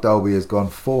Mark Dolby has gone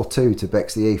 4-2 to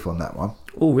Bexley Heath on that one.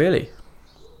 Oh, really?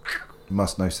 You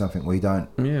must know something we don't.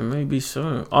 Yeah, maybe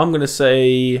so. I'm going to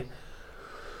say...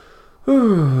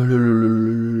 I'm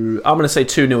going to say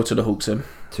 2-0 to the Hawks then.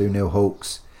 2-0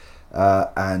 Hawks.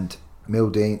 And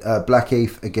Mildeen,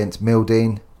 Blackheath against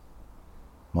Mildeen.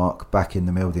 Mark back in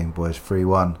the Mildeen boys,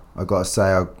 3-1. I got to say,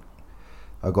 I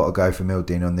got to go for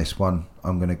Mildeen on this one.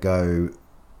 I'm going to go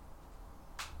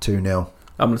 2-0.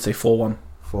 I'm going to say 4-1.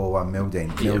 4-1 Mildeen.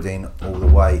 Yeah. Mildeen all the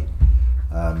way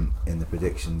in the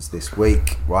predictions this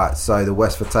week. Right, so the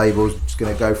Westford tables, just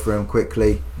going to go through them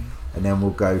quickly, and then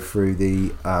we'll go through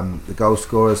the goal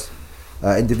scorers.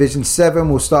 In Division 7,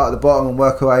 we'll start at the bottom and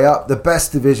work our way up. The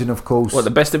best division, of course. What, the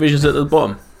best division's at the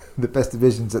bottom? The best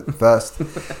division's at the first.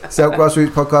 Selk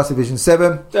Grassroots Podcast Division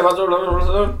 7.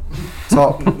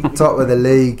 Top of the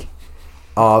league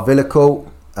are Villacourt,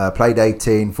 played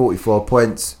 18, 44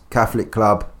 points. Catholic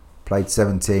Club played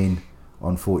 17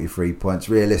 on 43 points.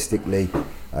 Realistically,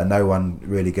 no one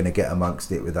really going to get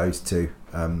amongst it with those two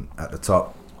at the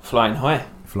top. Flying high.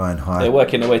 They're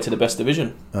working their way to the best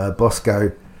division.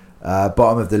 Bosco,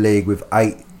 bottom of the league with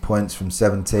 8 points from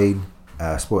 17.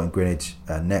 Sporting Greenwich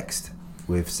next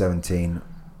with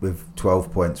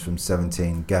 12 points from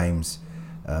 17 games.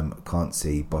 Can't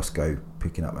see Bosco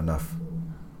picking up enough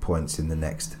points in the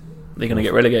next. They're going to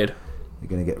get relegated. They're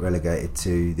going to get relegated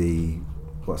to the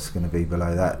what's going to be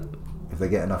below that. If they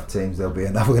get enough teams, there'll be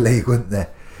another league, wouldn't there?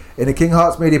 In the King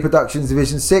Hearts Media Productions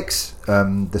Division 6,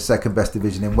 the second best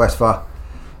division in Westphal,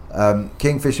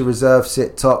 Kingfisher Reserve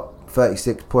sit top,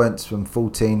 36 points from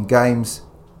 14 games.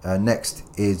 Next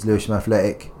is Lewisham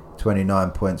Athletic,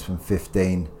 29 points from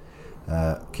 15.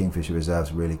 Kingfisher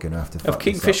Reserve's really going to have to fuck Have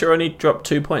Kingfisher only dropped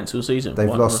 2 points all season? They've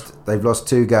lost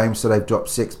 2 games, so they've dropped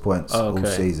 6 points all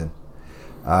season.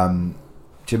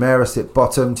 Jumeirah sit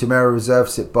bottom. Jumeirah Reserve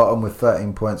sit bottom with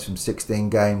 13 points from 16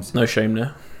 games. No shame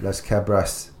there. Les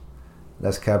Cabras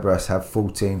have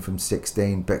 14 from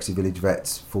 16. Bexley Village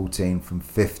Vets 14 from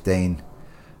 15.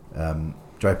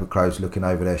 Draper Close looking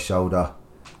over their shoulder.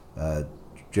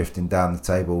 drifting down the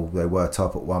table. They were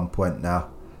top at 1 point now.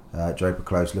 Draper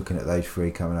Close looking at those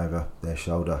three coming over their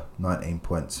shoulder. 19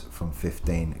 points from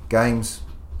 15 games.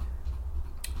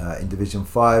 In Division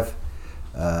 5,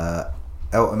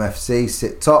 Eltham FC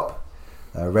sit top.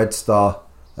 Red Star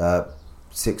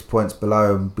 6 points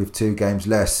below them with 2 games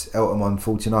less. Eltham on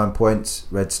 49 points,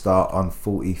 Red Star on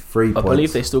 43 points. I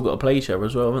believe they still got to play each other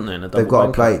as well, haven't they? In a double They've got to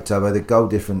banker. play each other. The goal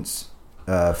difference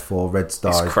for Red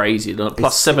Star It's crazy.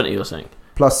 Plus 70 or something.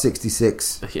 plus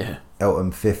 66. Yeah.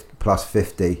 Eltham plus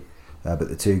 50. But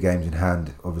the 2 games in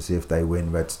hand, obviously, if they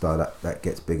win, Red Star that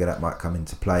gets bigger. That might come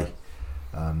into play.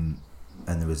 And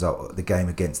the result, the game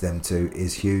against them too,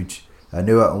 is huge.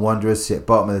 Newarton Wanderers sit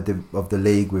bottom of the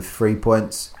league with 3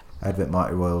 points. Advent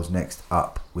Mighty Royals next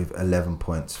up with 11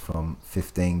 points from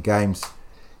 15 games.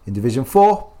 In Division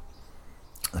 4,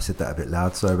 I said that a bit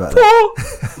loud, sorry about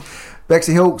that.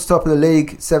 Bexley Hawks, top of the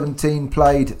league, 17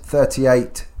 played,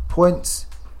 38 points.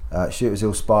 Shooters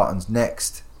Hill Spartans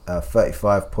next,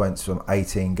 35 points from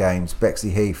 18 games.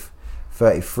 Bexley Heath,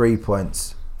 32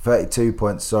 points,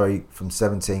 from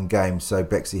 17 games. So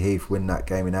Bexley Heath win that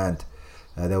game in hand.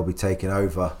 They'll be taking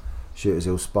over Shooters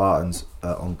Hill Spartans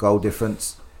on goal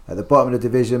difference. At the bottom of the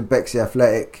division, Bexley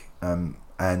Athletic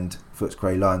and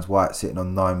Footscray Lions White sitting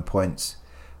on 9 points.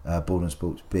 Borden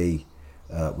Sports B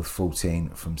with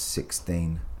 14 from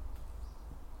 16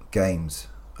 games.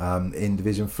 In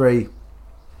Division 3,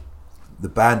 the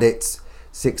Bandits,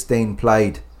 16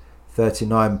 played,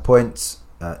 39 points.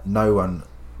 No one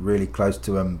really close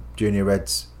to them. Junior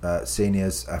Reds,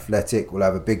 Seniors Athletic will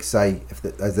have a big say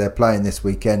as they're playing this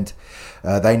weekend.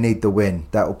 They need the win.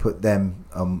 That will put them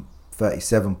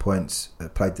 37 points,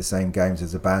 played the same games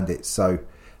as the Bandits. So,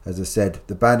 as I said,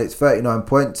 the Bandits 39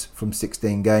 points from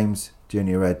 16 games.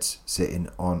 Junior Reds sitting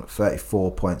on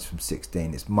 34 points from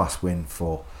 16. It's must win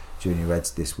for Junior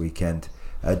Reds this weekend.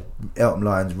 Eltham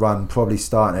Lions run probably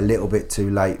starting a little bit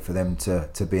too late for them to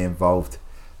be involved.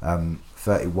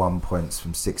 31 points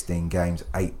from 16 games,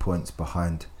 8 points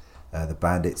behind the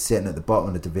Bandits. Sitting at the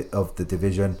bottom of the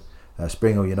division,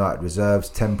 Spring Hill United Reserves,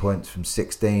 10 points from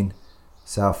 16.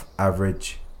 South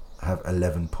Average have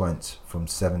 11 points from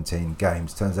 17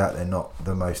 games. Turns out they're not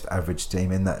the most average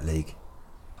team in that league,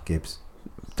 Gibbs.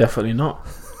 Definitely not.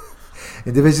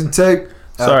 In Division 2...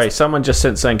 Sorry, someone just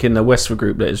sent something in the Westford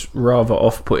group that is rather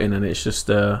off-putting, and it's just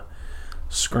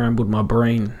scrambled my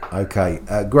brain. Okay,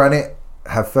 Granite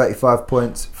have 35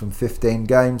 points from 15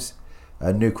 games.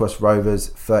 New Cross Rovers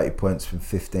 30 points from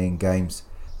 15 games.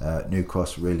 New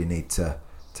Cross really need to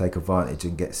take advantage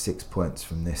and get 6 points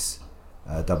from this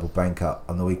double banker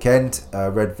on the weekend.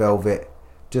 Red Velvet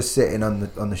just sitting on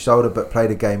the shoulder, but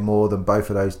played a game more than both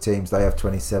of those teams. They have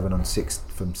 27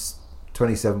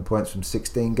 points from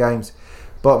 16 games.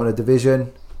 Bottom of the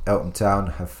division, Eltham Town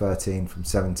have 13 from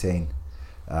 17.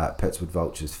 Petswood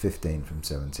Vultures 15 from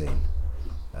 17.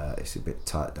 It's a bit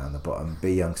tight down the bottom.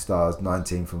 B Young Stars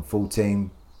 19 from 14,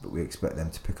 but we expect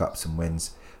them to pick up some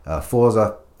wins.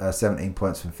 Forza 17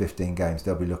 points from 15 games.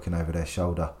 They'll be looking over their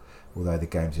shoulder, although the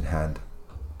games in hand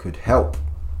could help.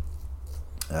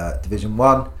 Division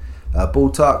 1,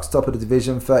 Baltarks top of the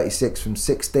division, 36 from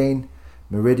 16.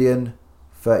 Meridian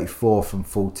 34 from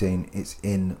 14. It's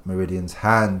in Meridian's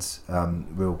hands.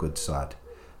 Real good side.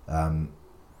 I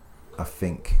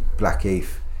think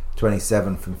Blackheath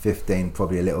 27 from 15,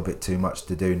 probably a little bit too much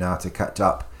to do now to catch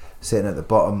up. Sitting at the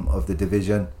bottom of the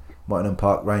division, Mottingham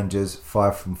Park Rangers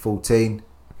 5 from 14.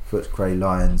 Footscray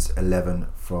Lions 11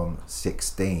 from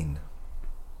 16.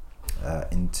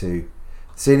 Into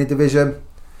senior division,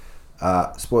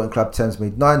 Sporting Club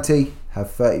Thamesmead 90 have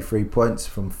 33 points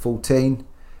from 14.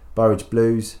 Burridge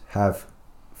Blues have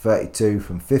 32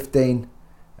 from 15,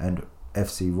 and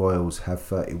FC Royals have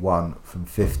 31 from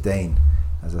 15.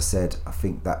 As I said, I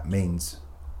think that means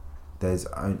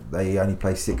they only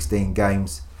play 16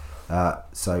 games.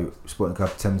 So Sporting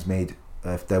Club Thamesmead,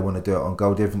 if they want to do it on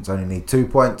goal difference, only need 2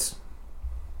 points.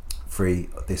 3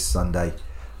 this Sunday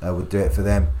would do it for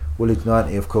them. Woolwich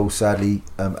 90, of course, sadly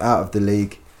out of the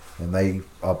league, and they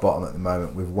are bottom at the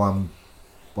moment with 1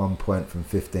 point from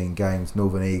 15 games.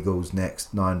 Northern Eagles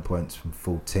next, 9 points from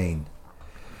 14.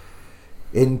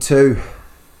 Into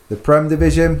the Prem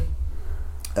division,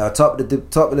 top of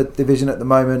the division at the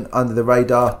moment, under the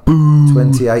radar. Boom.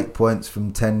 28 points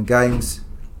from 10 games.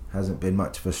 Hasn't been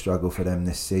much of a struggle for them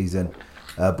this season.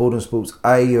 Borden Sports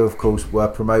A, who of course were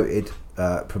promoted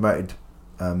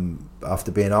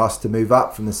after being asked to move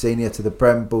up from the senior to the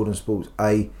Prem. Borden Sports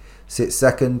A sits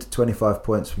second, 25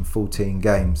 points from 14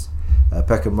 games.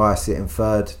 Peckham Rice sitting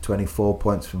third, 24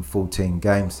 points from 14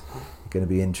 games. Going to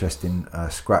be interesting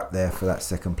scrap there for that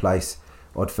second place.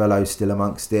 Oddfellows still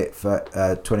amongst it for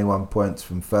 21 points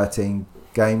from 13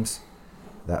 games.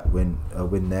 A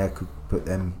win there could put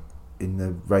them in the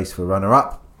race for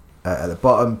runner-up. At the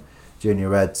bottom, Junior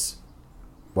Reds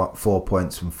 4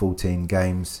 points from 14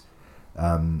 games,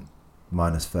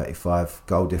 minus 35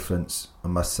 goal difference. I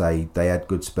must say they had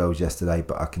good spells yesterday,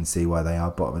 but I can see why they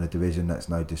are bottom of the division. That's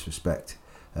no disrespect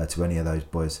to any of those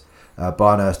boys.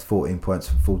 Barnhurst 14 points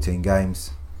from 14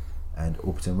 games, and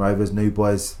Alperton Rovers, new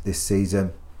boys this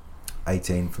season,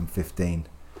 18 from 15.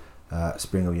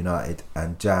 Spring Hill United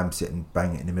and Jam sitting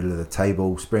bang in the middle of the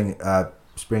table. Spring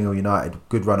Hill United,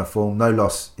 good run of form, no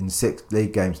loss in 6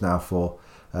 league games now for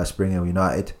Spring Hill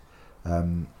United.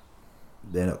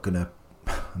 They're not going to,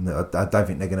 I don't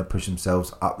think they're going to push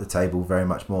themselves up the table very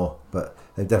much more, but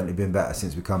they've definitely been better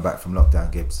since we come back from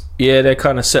lockdown, Gibbs. Yeah, they're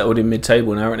kind of settled in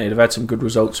mid-table now, aren't they? They've had some good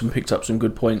results and picked up some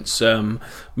good points.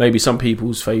 Maybe some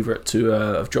people's favourite to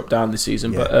have dropped down this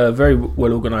season, but a very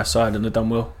well organised side, and they've done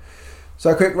well. So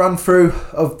a quick run through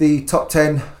of the top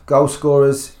 10 goal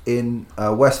scorers in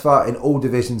Westphal. In all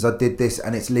divisions I did this,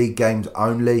 and it's league games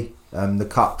only. The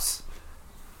cups,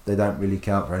 they don't really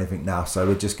count for anything now, so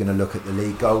we're just going to look at the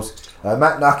league goals.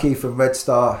 Matt Nucky from Red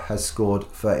Star has scored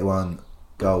 31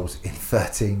 goals in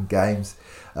 13 games.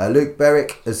 Luke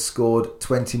Berwick has scored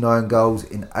 29 goals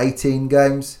in 18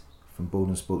 games from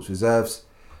Borden Sports Reserves.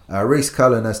 Reece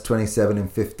Cullen has 27 in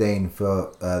 15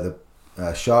 for the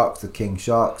Sharks, the King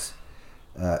Sharks.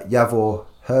 Yavor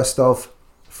Herstov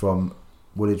from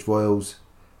Woolwich Royals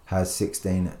has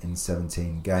 16 in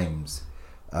 17 games.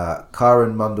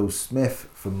 Kyron Mundell-Smith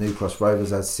from New Cross Rovers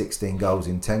has 16 goals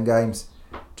in 10 games.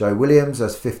 Joe Williams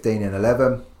has 15 in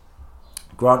 11.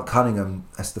 Grant Cunningham,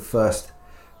 that's the first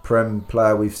Prem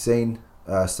player we've seen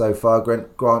so far.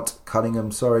 Grant Cunningham,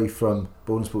 from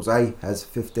Borden Sports A, has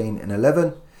 15 in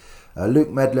 11. Luke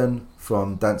Medlin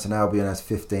from Danson Albion has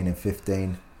 15 in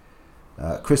 15.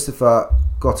 Christopher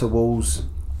Gotter-Walls,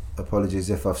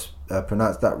 apologies if I've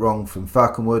pronounced that wrong, from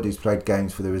Falconwood, who's played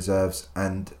games for the reserves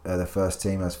and the first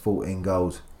team, has 14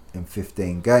 goals in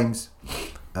 15 games.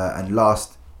 And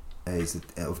last is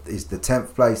the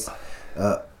 10th place.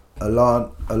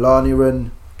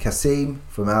 Alaniran Kasim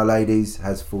from Our Ladies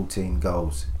has 14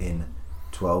 goals in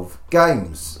 12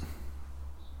 games.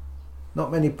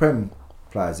 Not many Prem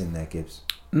players in there, Gibbs.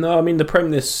 No, I mean, the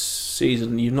Prem this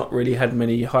season, you've not really had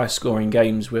many high-scoring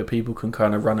games where people can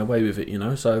kind of run away with it, you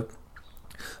know. So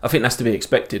I think that's to be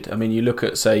expected. I mean, you look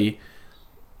at, say,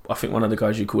 I think one of the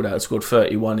guys you called out had scored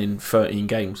 31 in 13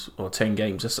 games or 10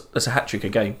 games. That's a hat-trick a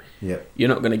game. Yeah, you're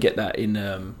not going to get that in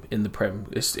the Prem.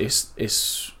 It's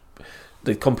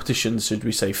the competition, should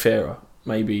we say, fairer.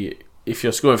 Maybe if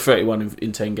you're scoring 31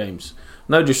 in 10 games,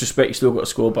 no disrespect, you still got to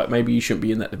score, but maybe you shouldn't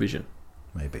be in that division.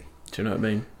 Maybe. Do you know what I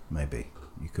mean? Maybe.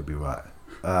 You could be right.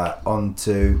 On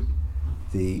to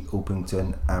the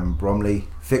Alpington and Bromley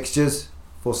fixtures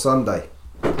for Sunday.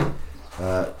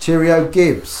 Cheerio,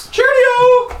 Gibbs.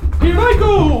 Cheerio! Here I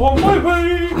go on my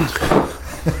way.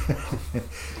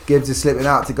 Gibbs is slipping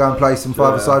out to go and play some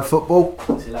five-a-side football.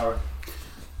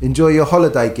 Enjoy your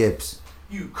holiday, Gibbs.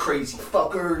 You crazy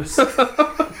fuckers.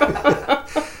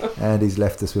 And he's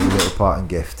left us with a little parting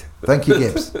gift. Thank you,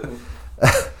 Gibbs.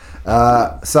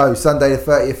 So Sunday the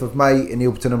 30th of May in the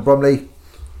Alperton and Bromley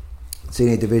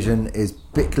Senior Division is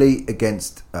Bickley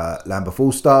against Lambeth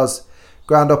All Stars.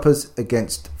 Groundhoppers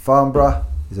against Farnborough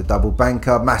is a double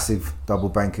banker, massive double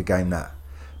banker game that.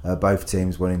 Both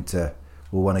teams will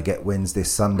want to get wins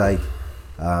this Sunday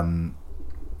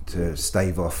to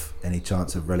stave off any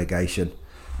chance of relegation.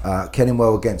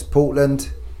 Kenningwell against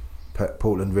Portland.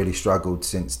 Portland really struggled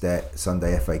since their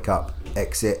Sunday FA Cup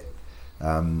exit.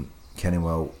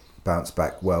 Kenningwell bounced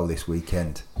back well this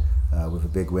weekend with a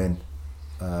big win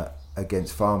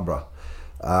against Farnborough.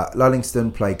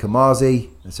 Lullingston play Kamazi.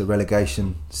 It's a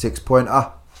relegation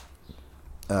 6-pointer.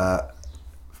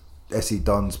 SE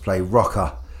Dons play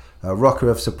Rocker. Rocker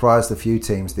have surprised a few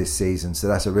teams this season, so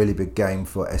that's a really big game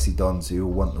for SE Dons, who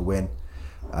will want the win.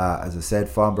 As I said,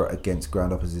 Farnborough against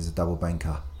Groundhoppers is a double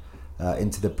banker.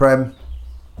 Into the Prem,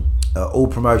 all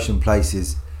promotion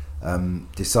places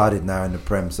decided now in the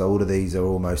Prem, so all of these are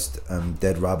almost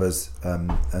dead rubbers,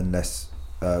 unless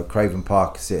Craven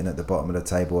Park sitting at the bottom of the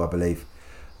table, I believe.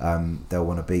 They'll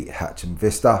want to beat Hatch and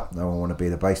Vista. No one want to be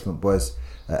the basement boys.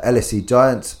 LSE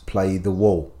Giants play the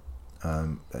Wall.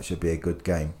 That should be a good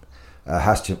game.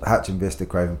 Hatch and Vista,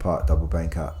 Craven Park, double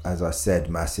banker. As I said,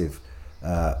 massive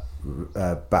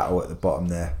battle at the bottom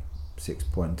there,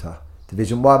 6-pointer.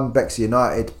 Division 1, Bexley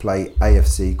United play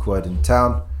AFC Croydon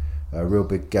Town. A real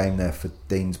big game there for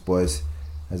Dean's boys.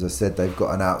 As I said, they've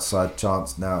got an outside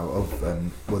chance now of,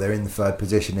 they're in the third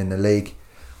position in the league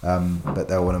but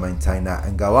they'll want to maintain that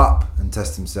and go up and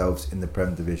test themselves in the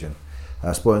Prem Division.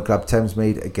 Sporting Club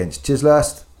Thamesmead against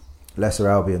Chislehurst, Lesser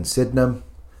Albion Sydenham.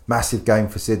 Massive game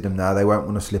for Sydenham now. They won't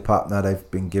want to slip up now they've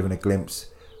been given a glimpse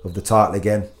of the title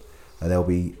again. They'll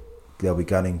be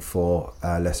gunning for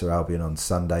Lesser Albion on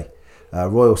Sunday.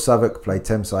 Royal Southwark play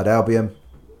Thameside Albion.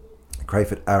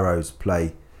 Crayford Arrows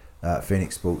play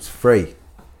Phoenix Sports 3.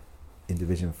 In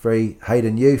Division 3,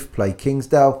 Hayden Youth play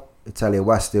Kingsdale. Italia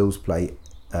Wastills play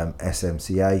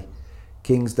SMCA.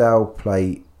 Kingsdale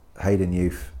play Hayden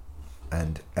Youth,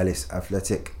 and Ellis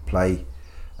Athletic play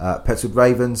Petwood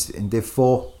Ravens in Div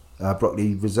 4.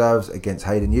 Brockley Reserves against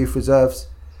Hayden Youth Reserves.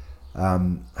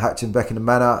 Hatch and Beckenham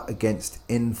Manor against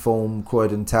Inform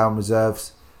Croydon Town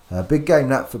Reserves. Big game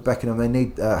that for Beckenham. They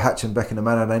need Hatch and Beckenham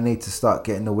Manor. They need to start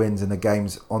getting the wins and the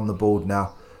games on the board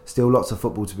now. Still lots of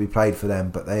football to be played for them,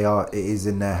 but it is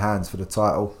in their hands for the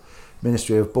title.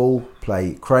 Ministry of Ball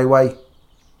play Crayway.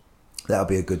 That'll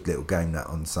be a good little game that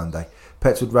on Sunday.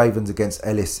 Petwood Ravens against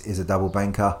Ellis is a double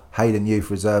banker. Hayden Youth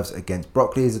Reserves against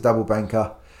Brockley is a double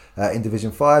banker. In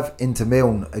Division 5, Inter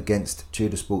Milne against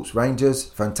Tudor Sports Rangers.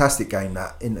 Fantastic game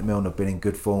that. Inter Milne have been in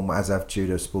good form, as have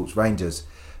Tudor Sports Rangers.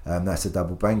 That's a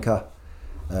double banker.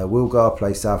 Wilgar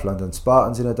play South London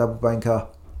Spartans in a double banker.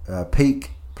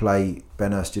 Peak play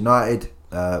Benhurst United.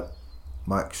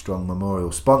 Mike Strong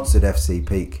Memorial sponsored FC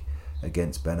Peak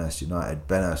against Benhurst United.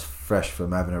 Benhurst fresh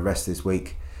from having a rest this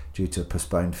week due to a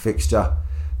postponed fixture.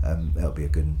 That'll be a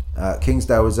good one.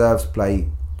 Kingsdale Reserves play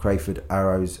Crayford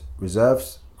Arrows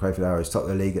Reserves. Crayford Arrows top of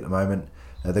the league at the moment.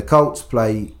 The Colts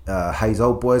play Hayes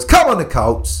Old Boys. Come on the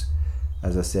Colts!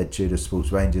 As I said, Tudor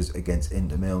Sports Rangers against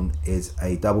Inter Milne is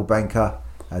a double banker,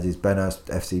 as is Benhurst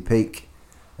FC Peak.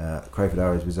 Crayford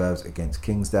Arrows Reserves against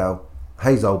Kingsdale.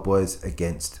 Hayes Old Boys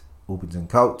against Orpington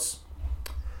Colts.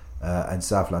 And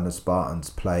South London Spartans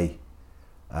play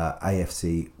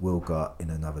AFC Wilgar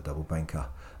in another double banker.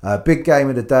 Big game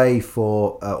of the day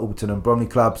for Orpington and Bromley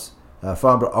clubs.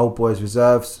 Farnborough Old Boys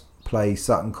Reserves play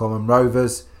Sutton Common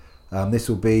Rovers. This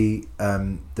will be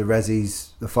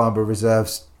the Farnborough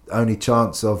Reserves' only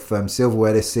chance of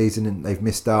silverware this season, and they've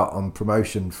missed out on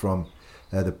promotion from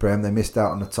the Prem. They missed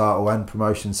out on the title and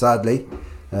promotion, sadly.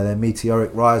 Their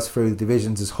meteoric rise through the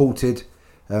divisions has halted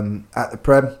at the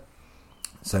Prem.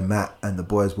 So Matt and the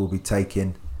boys will be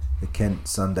taking the Kent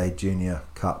Sunday Junior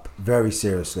Cup very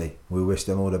seriously. We wish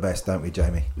them all the best, don't we,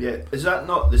 Jamie? Yeah, is that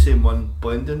not the same one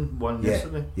Blendon won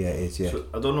yesterday? Yeah, it is, yeah. So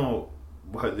I don't know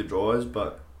how the draw is,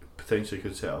 but potentially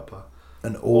could set up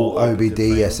an all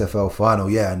OBD SFL final,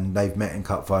 yeah, and they've met in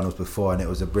cup finals before, and it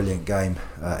was a brilliant game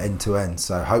end to end.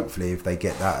 So hopefully, if they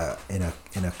get that in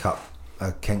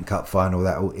a Kent Cup final,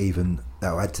 that'll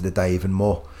add to the day even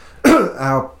more.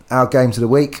 Our games of the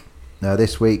week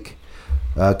this week.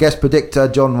 Guest predictor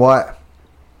John White.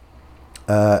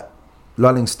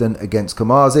 Lullingstone against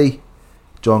Kamazi.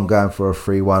 John going for a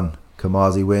 3-1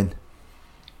 Kamazi win.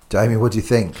 Jamie, what do you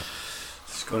think?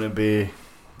 It's going to be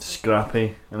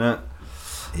scrappy, isn't it?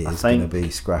 It is going to be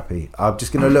scrappy. I'm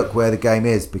just going to look where the game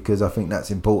is, because I think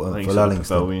that's important for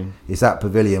Lullingstone. It's at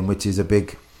Pavilion, which is a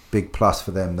big plus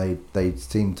for them. They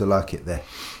seem to like it there.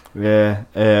 Yeah.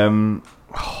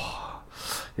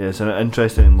 Yeah, it's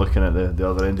interesting looking at the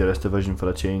other end of this division for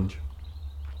a change.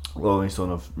 Lullingstone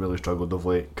have really struggled of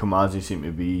late. Kamazi seem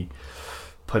to be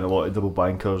playing a lot of double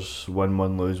bankers, win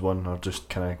one, lose one, or just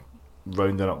kind of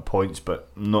rounding up points, but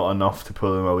not enough to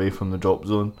pull them away from the drop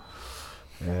zone.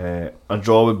 A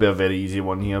draw would be a very easy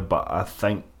one here, but I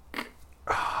think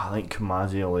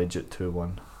Kamazi will edge it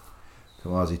 2-1.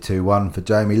 Kamazi 2-1 for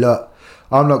Jamie. Look,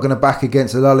 I'm not going to back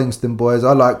against the Lullingstone boys.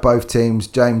 I like both teams.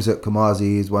 James at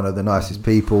Kamazi is one of the nicest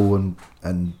people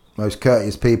and most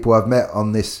courteous people I've met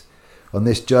on this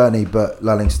journey. But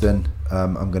Lullingstone,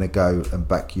 I'm going to go and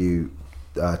back you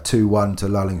 2-1 to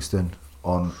Lullingstone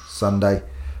on Sunday.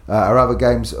 Our other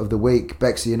games of the week: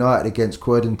 Bexley United against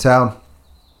Croydon Town.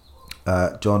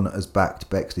 John has backed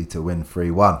Bexley to win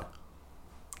 3-1.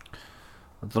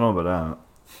 I don't know about that.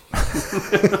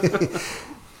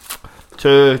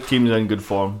 Two teams in good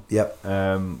form. Yep.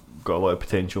 Got a lot of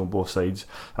potential on both sides.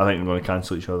 I think they're going to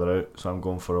cancel each other out, so I'm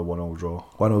going for a 1-1 draw.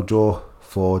 1-1 draw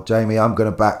for Jamie. I'm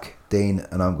going to back Dean,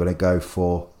 and I'm going to go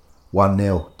for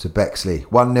 1-0 to Bexley.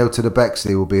 1-0 to the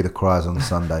Bexley will be the cries on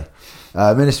Sunday.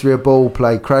 Ministry of Ball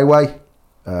play Crayway.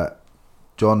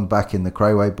 John backing the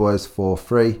Crayway boys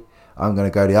 4-3. I'm going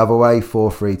to go the other way,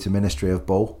 4-3 to Ministry of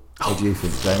Ball. What do you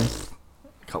think, Jamie?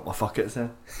 Couple of fuckets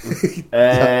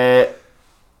there.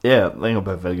 Yeah, I think it'll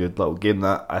be a very good little game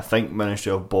that. I think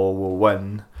Ministry of Ball will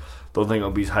win. Don't think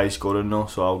it'll be as high scoring though,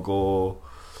 so I'll go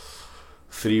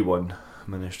 3-1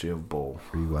 Ministry of Ball.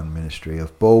 3-1 Ministry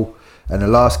of Ball. And the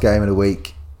last game of the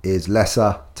week is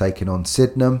Leicester taking on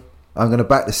Sydenham. I'm going to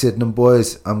back the Sydenham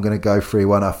boys. I'm going to go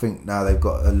 3-1. I think now they've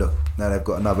got a look. Now they've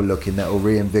got another look in that will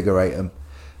reinvigorate them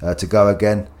to go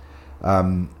again.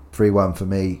 3-1 for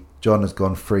me. John has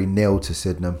gone 3-0 to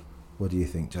Sydenham. What do you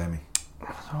think, Jamie?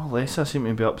 Oh, Leicester seem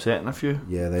to be upsetting a few.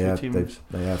 Yeah, they have.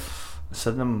 They have.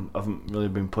 Sydenham haven't really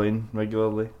been playing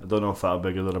regularly. I don't know if that's a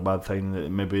big or a bad thing, that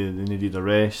maybe they needed a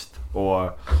rest,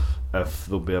 or if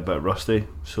they'll be a bit rusty.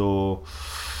 So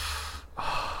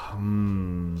I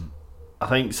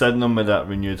think Sydenham, with that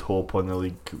renewed hope on the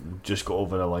league, just got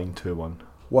over the line 2-1.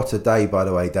 What a day, by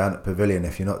the way, down at Pavilion.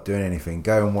 If you're not doing anything,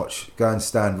 go and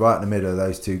stand right in the middle of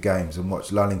those two games and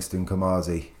watch Lullingstone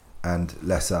Comasi and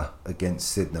Leicester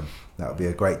against Sydenham. That would be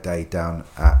a great day down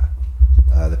at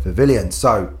the Pavilion.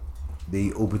 So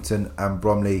the Alberton and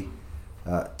Bromley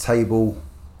table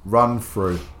run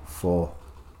through for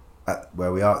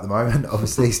where we are at the moment.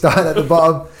 Obviously, starting at the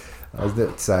bottom. I was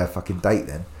going to say a fucking date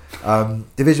then.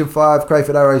 Division 5,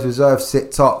 Crayford Arrows Reserve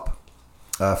sit top,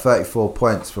 34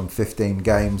 points from 15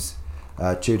 games.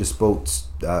 Tudor Sports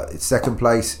second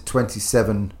place,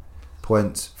 27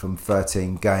 points from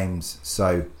 13 games.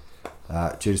 So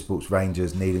Tudor Sports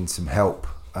Rangers needing some help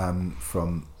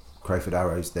from Crayford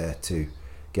Arrows there to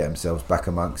get themselves back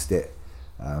amongst it.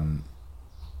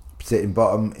 Sitting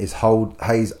bottom is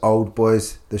Hayes Old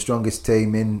Boys, the strongest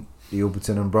team in the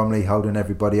Alberton and Bromley, holding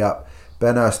everybody up.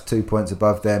 Benhurst 2 points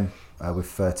above them with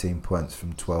 13 points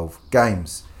from 12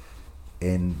 games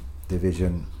in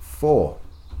Division 4.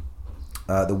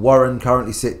 The Warren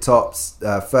currently sit tops,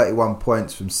 31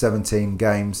 points from 17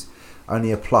 games,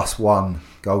 only a +1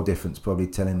 goal difference, probably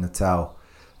telling the tale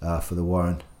for the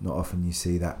Warren. Not often you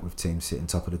see that with teams sitting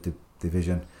top of the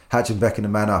division. Hatcham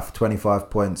Beckenham Manor, 25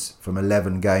 points from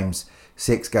 11 games,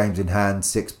 6 games in hand,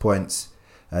 6 points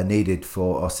needed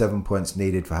for, or 7 points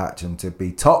needed for Hatcham to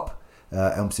be top.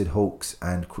 Elmstead Hawks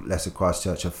and Lesser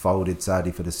Christchurch have folded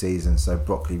sadly for the season, so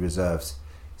Brockley Reserves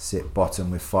sit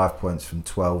bottom with 5 points from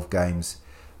 12 games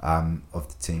of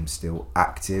the teams still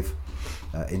active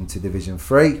into Division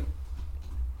 3.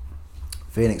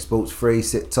 Phoenix Sports 3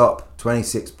 sit top,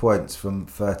 26 points from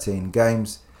 13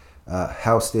 games.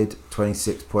 Halstead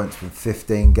 26 points from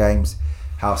 15 games.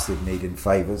 Halstead needing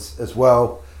favours as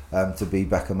well to be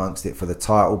back amongst it for the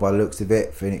title by the looks of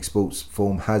it. Phoenix Sports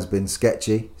form has been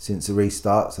sketchy since the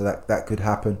restart, so that could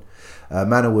happen.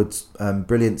 Manorwood's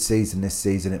brilliant season this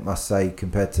season, it must say,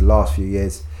 compared to last few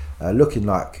years, looking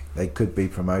like they could be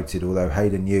promoted, although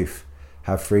Hayden Youth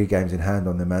have 3 games in hand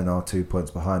on them and are 2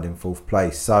 points behind in 4th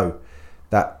place. So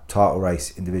that title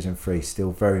race in Division 3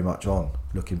 still very much on,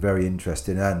 looking very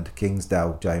interesting. And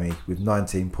Kingsdale, Jamie, with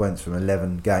 19 points from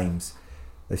 11 games,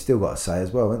 they've still got to say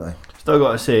as well, haven't they? Still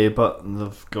got to say, but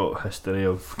they've got history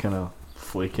of kind of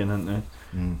flaking, haven't they?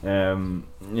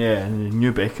 Yeah, and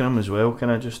New Beckenham as well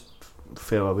kind of just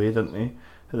fell away, didn't they?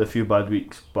 Had a few bad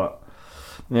weeks, but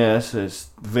yeah, it's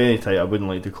very tight. I wouldn't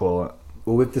like to call it.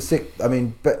 Well, with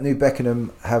the New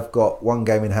Beckenham have got 1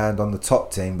 game in hand on the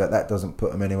top team, but that doesn't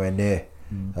put them anywhere near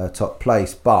top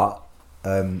place. But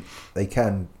they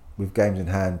can, with games in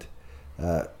hand,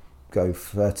 go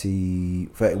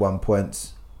 31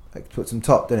 points. That puts them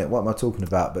top, doesn't it? What am I talking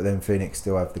about? But then Phoenix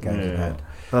still have the games in hand.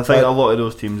 I think a lot of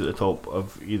those teams at the top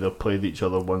have either played each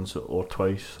other once or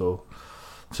twice, so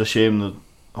it's a shame that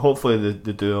hopefully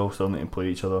they do all still need to play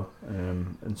each other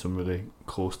in some really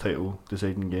close title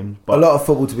deciding games. But a lot of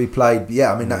football to be played. But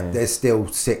yeah, I mean there's still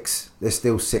 6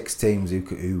 teams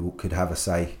who could have a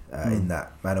say in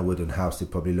that. Manorwood and House are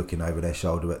probably looking over their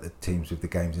shoulder at the teams with the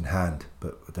games in hand.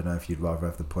 But I don't know if you'd rather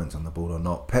have the points on the board or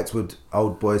not. Petswood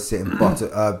Old Boys sitting bottom,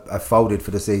 are folded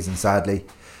for the season sadly,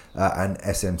 and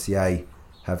SMCA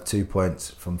have 2 points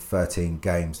from 13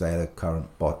 games. They are the current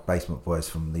basement boys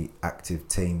from the active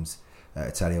teams.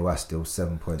 Italia West still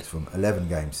 7 points from 11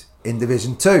 games. In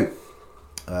Division 2,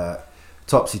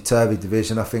 topsy-turvy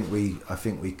division. I think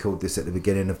we called this at the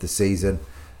beginning of the season.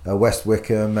 West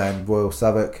Wickham and Royal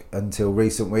Southwark until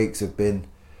recent weeks have been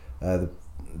the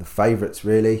favourites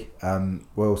really.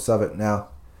 Royal Southwark now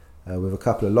with a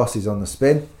couple of losses on the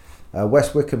spin.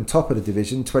 West Wickham top of the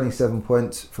division, 27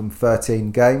 points from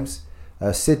 13 games.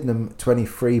 Sydenham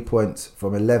 23 points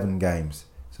from 11 games.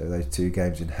 So those 2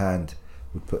 games in hand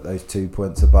would put those 2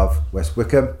 points above West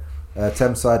Wickham.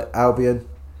 Thameside Albion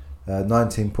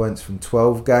 19 points from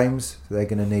 12 games, so they're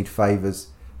going to need favours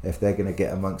if they're going to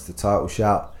get amongst the title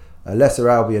shout. Lesser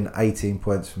Albion 18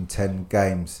 points from 10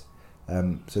 games,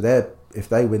 so if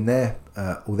they win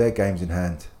all their games in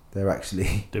hand, they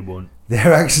won't.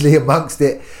 They're actually amongst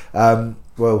it.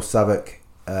 Royal Southwark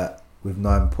with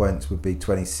 9 points would be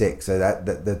 26, so that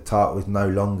the title is no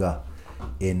longer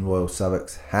in Royal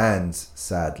Southwark's hands,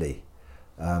 sadly.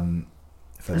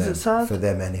 For Is them, it sad? for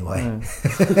them anyway.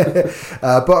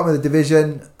 Yeah. Bottom of the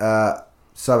division,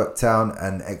 Southwark Town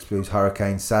and ex-Blues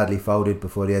Hurricanes sadly folded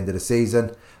before the end of the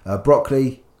season.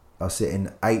 Brockley are sitting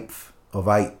 8th of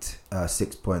 8,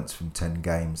 6 points from 10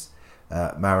 games.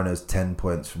 Mariners 10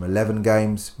 points from 11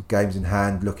 games, with games in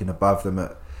hand, looking above them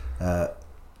at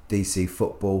DC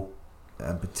Football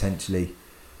and potentially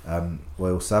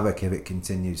Royal Southwark if it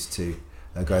continues to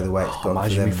go the way it's gone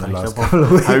for them in the last couple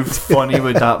of weeks. How funny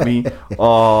would that be?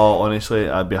 Oh, honestly,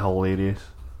 that'd be hilarious.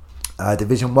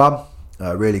 Division 1,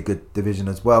 really good division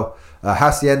as well.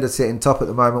 Hacienda sitting top at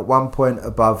the moment, 1 point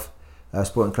above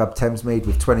Sporting Club Thamesmead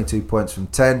with 22 points from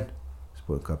 10.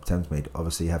 Sporting Club Thamesmead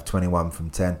obviously have 21 from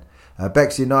 10.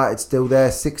 Becks United still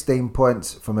there, 16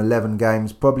 points from 11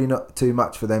 games. Probably not too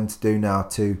much for them to do now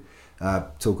to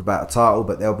talk about a title,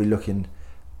 but they'll be looking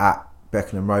at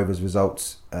Beckenham Rovers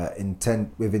results within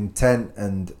 10,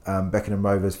 and Beckenham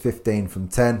Rovers 15 from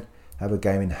 10 have a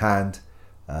game in hand.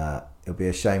 It'll be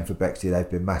a shame for Bexley. They've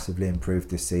been massively improved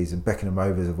this season. Beckenham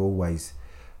Rovers have always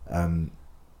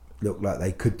looked like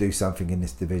they could do something in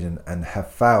this division and have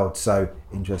failed, so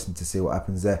interesting to see what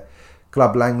happens there.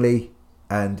 Club Langley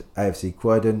and AFC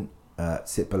Croydon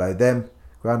sit below them.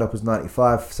 Groundhoppers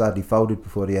 95 sadly folded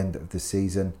before the end of the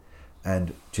season,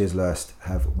 and Chislehurst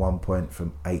have 1 point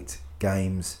from 8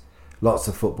 games. Lots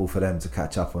of football for them to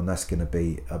catch up on. That's going to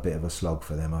be a bit of a slog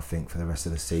for them, I think, for the rest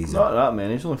of the season. Not that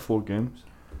many, it's only 4 games.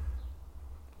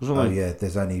 There's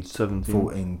only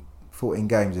 17. 14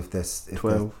 games if there's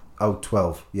 12.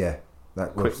 12, yeah.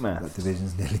 That maths.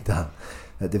 division's nearly done.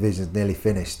 That division's nearly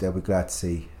finished. They'll be glad to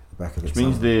see the back of it. Which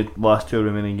means the last 2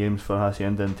 remaining games for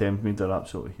Hacienda and Thamesmead are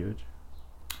absolutely huge.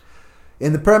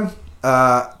 In the Prem,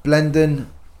 Blendon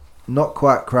not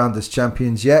quite crowned as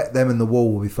champions yet. Them and the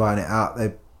Wall will be fighting it out.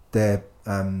 Their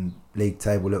league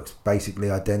table looks basically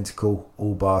identical,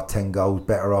 all bar 10 goals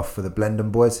better off for the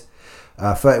Blendon boys.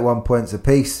 31 points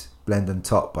apiece. Blendon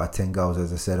top by 10 goals,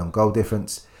 as I said, on goal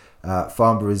difference.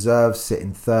 Farnborough Reserves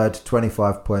sitting third,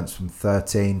 25 points from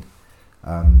 13,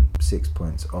 6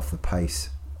 points off the pace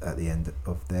at the end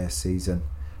of their season.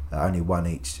 Only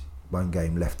one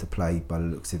game left to play by the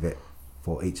looks of it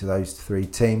for each of those 3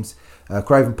 teams.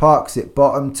 Craven Park sit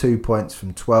bottom, 2 points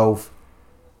from 12.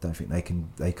 Don't think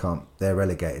they can't. They're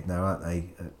relegated now, aren't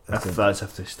they? That's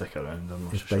if they stick around. I'm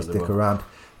not if sure they stick around.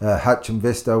 Hatcham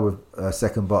Vista with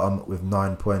second bottom with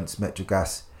 9 points.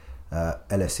 Metrogas,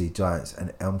 LSE Giants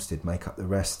and Elmstead make up the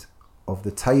rest of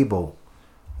the table.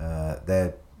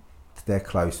 They're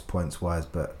close points wise,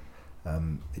 but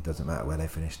it doesn't matter where they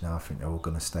finish now. I think they're all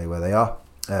going to stay where they are.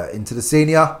 Into the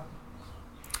senior,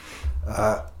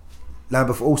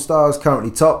 Lambeth All Stars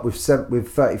currently top with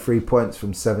 33 points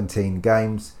from 17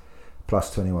 games,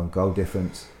 plus 21 goal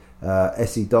difference.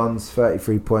 SE Dons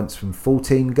 33 points from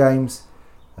 14 games.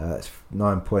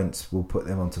 9 points will put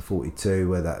them onto 42,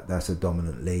 where that's a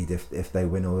dominant lead if they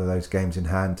win all of those games in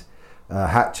hand.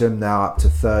 Hatcham now up to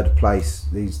 3rd place.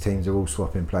 These teams are all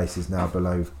swapping places now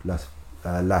below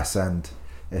Lass and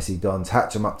SE Dons.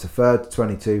 Hatcham up to 3rd,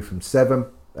 22 from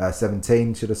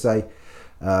 17 should I say.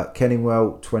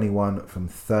 Kenningwell 21 from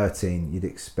 13. You'd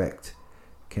expect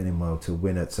Kenningwell to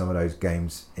win at some of those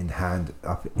games in hand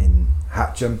up in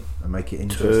Hatcham and make it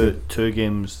interesting. Two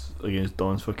games against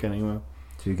Dons for Kenningwell.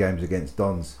 2 games against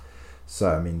Dons.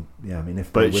 So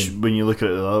if they win, when you look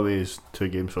at it the other way, it's 2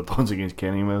 games for Dons against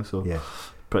Kenningwell, so yeah,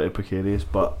 pretty precarious.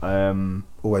 But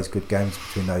always good games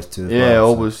between those two.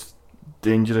 Always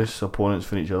dangerous opponents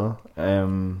for each other.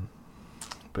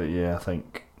 But yeah, I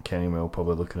think Kenningwell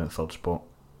probably looking at 3rd spot.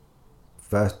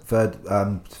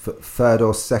 Third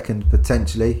or second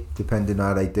potentially, depending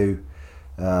how they do,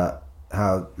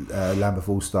 how Lambeth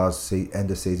All Stars end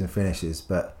of season finishes.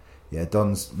 But yeah,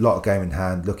 Don's lot of game in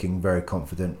hand, looking very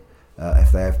confident.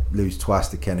 If they lose twice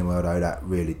to Kenningwell, though, that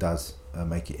really does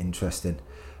make it interesting.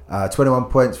 21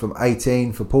 points from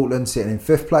 18 for Portland, sitting in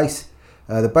 5th place.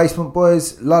 The Basement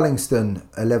Boys, Lullingston,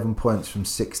 11 points from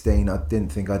 16. I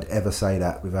didn't think I'd ever say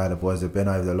that with how the boys have been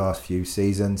over the last few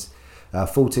seasons.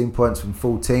 14 points from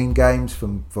 14 games for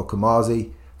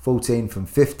Kamazi, 14 from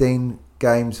 15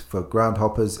 games for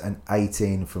Groundhoppers, and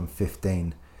 18 from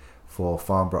 15 for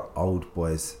Farnborough Old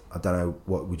Boys. I don't know,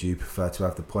 what would you prefer to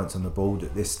have the points on the board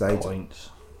at this stage?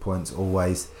 Points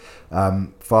always.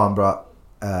 Farnborough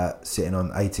sitting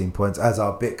on 18 points, as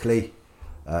are Bickley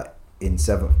in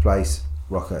 7th place.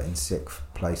 Rocker in 6th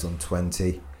place on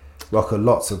 20. Rocker,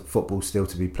 lots of football still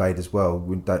to be played as well.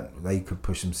 They could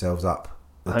push themselves up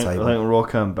the table. I think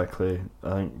Rocker and Bickley.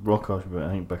 I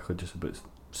think Bickley just a bit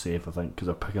safe. I think because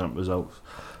they're picking up results.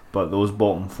 But those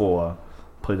bottom 4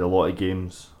 played a lot of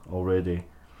games already.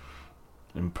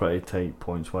 and pretty tight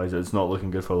points wise. It's not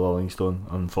looking good for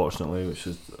Lillingstone, unfortunately, which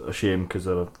is a shame because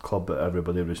they're a club that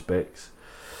everybody respects.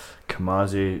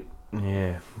 Kamazi,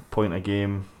 point a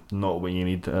game, not what you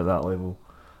need at that level.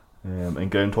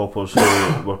 And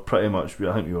Groundhoppers, were pretty much,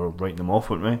 I think we were writing them off,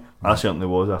 weren't we? I certainly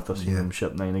was after seeing them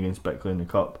ship 9 against Bickley in the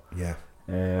Cup. Yeah.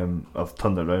 I've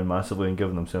turned it around massively and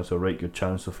given themselves a right good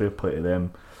chance, so fair play to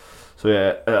them. So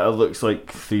yeah, it looks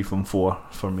like 3 from 4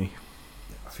 for me.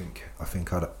 I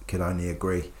think I could only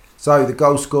agree. So the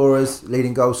goal scorers,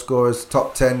 leading goal scorers,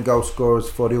 top 10 goal scorers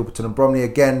for the Alberton and Bromley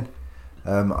again.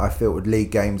 I filtered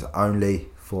league games only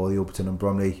for the Alberton and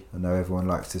Bromley. I know everyone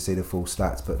likes to see the full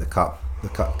stats, but the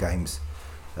cup games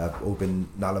have all been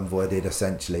null and voided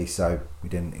essentially, so we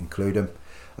didn't include them.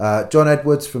 John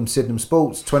Edwards from Sydenham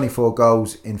Sports, 24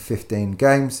 goals in 15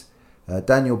 games.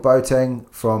 Daniel Boateng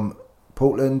from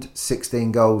Portland,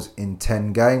 16 goals in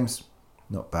 10 games.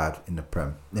 Not bad in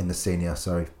the senior,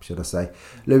 should I say.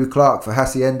 Louis Clark for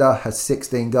Hacienda has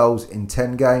 16 goals in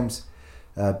 10 games.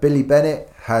 Billy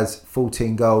Bennett has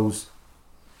 14 goals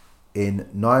in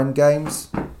 9 games.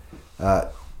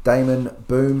 Damon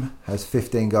Boom has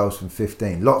 15 goals from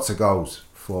 15. Lots of goals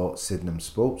for Sydenham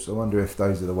Sports. I wonder if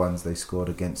those are the ones they scored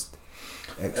against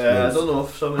ex-Blues. I don't know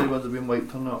if some of the ones have been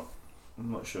wiped or not.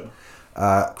 I'm not sure.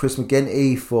 Chris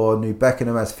McGinty for New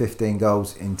Beckenham has 15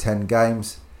 goals in 10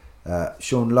 games.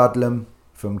 Sean Ludlam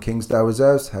from Kingsdale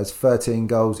Reserves has 13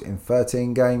 goals in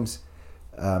 13 games.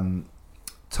 Tom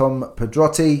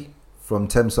Pedrotti from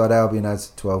Thameside Albion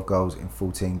has 12 goals in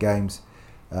 14 games.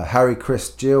 Harry Chris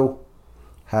Gill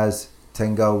has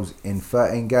 10 goals in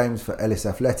 13 games for Ellis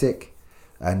Athletic.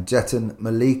 And Jeton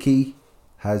Maliki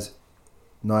has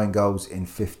 9 goals in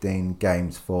 15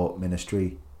 games for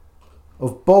Ministry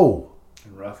of Ball.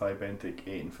 And Rafai Bentic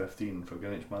 8 and 15 for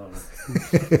Greenwich Manor.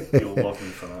 You'll love me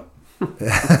for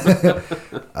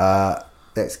that.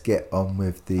 Let's get on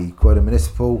with the Croydon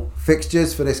Municipal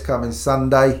fixtures for this coming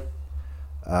Sunday.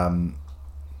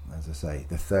 As I say,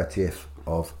 the 30th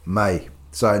of May.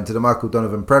 So into the Michael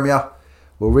Donovan Premier.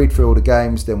 We'll read through all the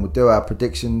games, then we'll do our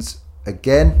predictions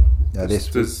again. There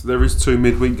is 2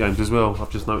 midweek games as well.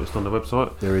 I've just noticed on the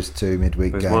website. There is 2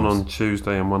 midweek games. There's one on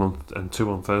Tuesday and 2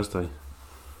 on Thursday.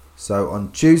 So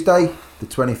on Tuesday, the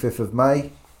 25th of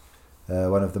May,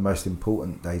 one of the most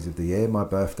important days of the year, my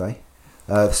birthday.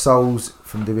 The Souls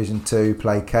from Division 2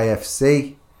 play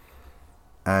KFC,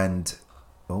 and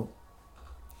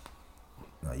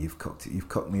no, you've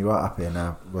cocked me right up here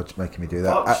now. Roger's making me do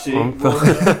that.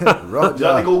 Roger. Is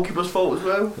that the goalkeeper's fault as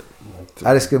well?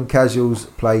 Addiscombe Casuals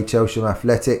play Chelsham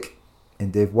Athletic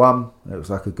in Div 1. It looks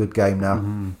like a good game now.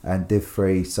 Mm-hmm. And Div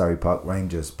 3, Surrey Park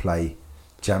Rangers play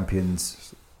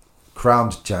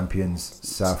crowned champions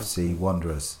South Sea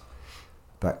Wanderers.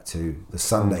 Back to the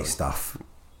Sunday stuff.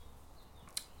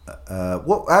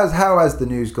 How has the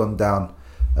news gone down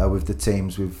with the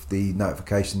teams, with the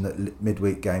notification that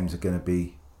midweek games are going to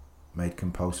be made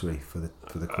compulsory for the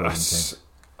Croydon team?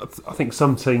 I think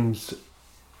some teams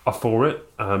are for it,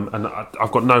 and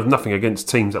I've got nothing against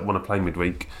teams that want to play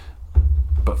midweek,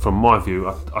 but from my view,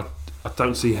 I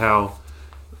don't see how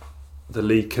the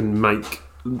league can make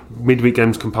midweek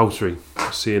games compulsory,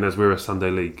 seeing as we're a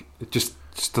Sunday league. It just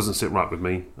doesn't sit right with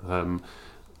me.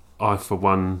 I, for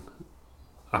one,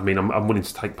 I'm willing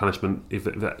to take punishment if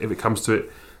it comes to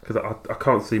it, because I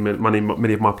can't see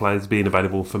many of my players being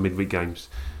available for midweek games.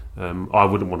 I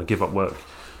wouldn't want to give up work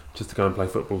just to go and play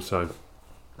football. So,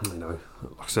 like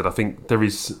I said, I think there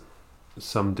is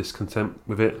some discontent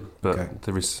with it, but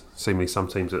there is seemingly some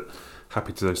teams that are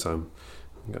happy to do so.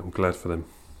 I'm glad for them.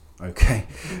 Okay,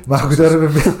 Michael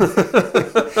Donovan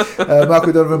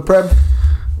Prem.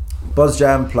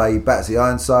 Bosjam play Batsy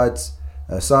Ironsides.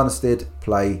 Sarnestead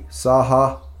play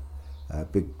Saha.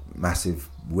 Big massive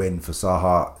win for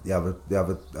Saha. The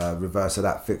other reverse of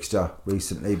that fixture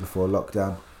recently before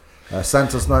lockdown.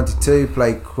 Santos 92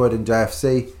 play Croydon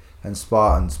JFC, and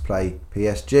Spartans play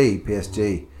PSG.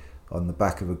 PSG on the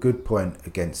back of a good point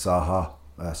against Saha.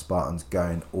 Spartans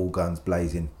going all guns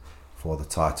blazing for the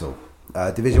title.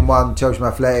 Division 1, Chelsham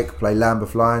Athletic play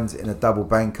Lambeth Lions in a double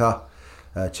banker.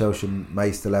 Chelsham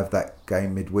may still have that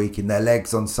game midweek in their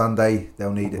legs on Sunday.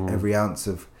 They'll need every ounce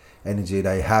of energy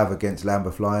they have against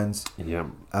Lambeth Lions. Yeah.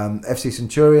 FC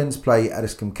Centurions play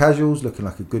Addiscombe Casuals, looking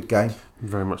like a good game.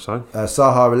 Very much so.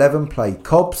 Saha 11 play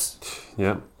Cobbs.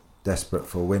 Yeah. Desperate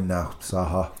for a win now,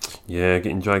 Saha. Yeah,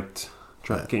 getting dragged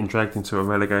into a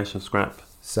relegation scrap.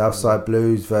 Southside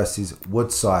Blues versus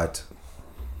Woodside.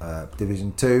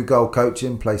 Division 2, Goal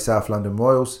Coaching play South London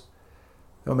Royals.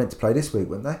 They were meant to play this week,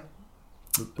 weren't they?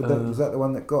 Was that the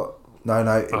one that got... No,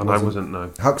 it wasn't.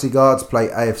 No. Huxley Guards play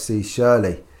AFC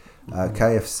Shirley.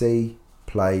 KFC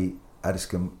play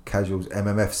Addiscombe Casuals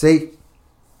MMFC,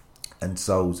 and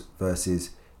Souls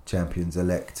versus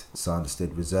champions-elect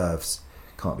Sanderstead Reserves.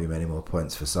 Can't be many more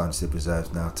points for Sanderstead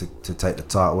Reserves now to take the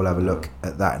title. We'll have a look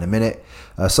at that in a minute.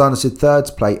 Sanderstead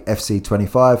Thirds play FC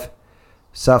 25.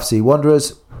 Southsea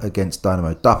Wanderers against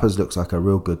Dynamo Duppers. Looks like a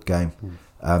real good game.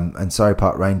 And Surrey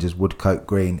Park Rangers Woodcote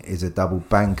Green is a double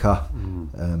banker.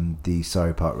 The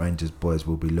Surrey Park Rangers boys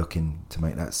will be looking to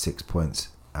make that 6 points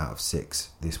out of 6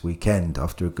 this weekend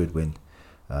after a good win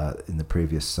in the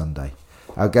previous Sunday.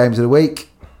 Our games of the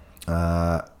week.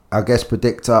 Our guest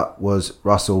predictor was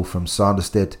Russell from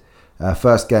Sanderstead.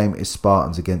 First game is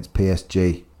Spartans against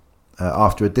PSG.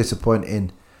 After a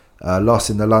disappointing loss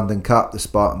in the London Cup, the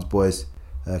Spartans boys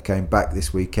came back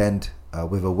this weekend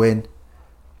with a win.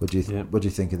 What do you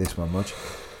think of this one, Rog?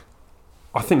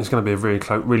 I think it's going to be a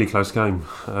really close game.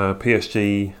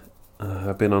 PSG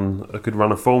have been on a good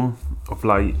run of form of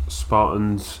late.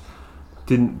 Spartans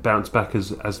didn't bounce back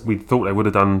as we thought they would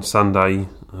have done Sunday.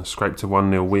 Scraped a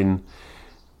 1-0 win.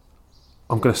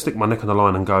 I'm going to stick my neck on the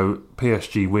line and go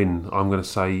PSG win. I'm going to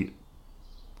say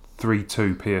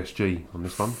 3-2 PSG on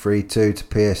this one. 3-2 to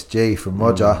PSG from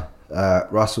Roger.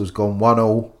 Russell's gone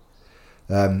 1-1.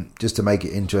 Just to make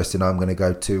it interesting, I'm going to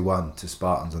go 2-1 to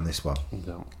Spartans on this one.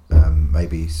 Yeah.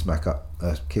 Maybe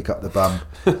kick up the bum,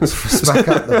 smack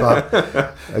up the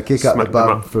bum, a kick up the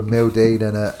bum from Mildeen,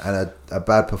 and a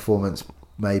bad performance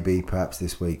maybe perhaps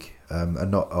this week,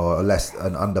 an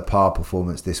under par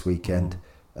performance this weekend.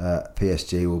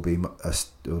 PSG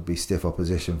will be stiff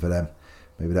opposition for them.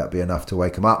 Maybe that'll be enough to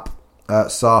wake them up.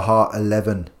 Saha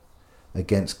 11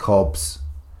 against Cobbs.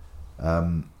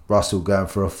 Russell going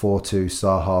for a 4-2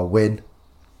 Saha win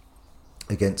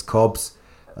against Cobbs.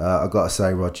 I've got to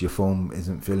say, Rog, your form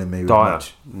isn't filling me with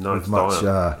much. No, it's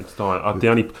dire. It's dire. The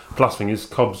only plus thing is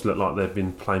Cobbs look like they've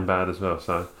been playing bad as well.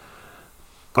 So,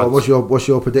 what's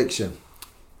your prediction?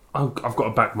 I've got to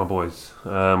back my boys.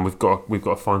 We've got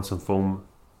to find some form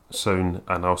soon,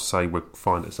 and I'll say we're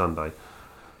fine at Sunday.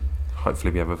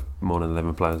 Hopefully, we have more than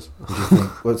 11 players. What do you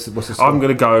think? What's the score? I'm going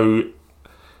to go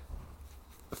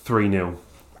 3-0.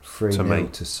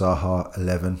 3-0 to Saha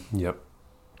 11. Yep.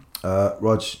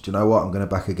 Rog, do you know what? I'm going to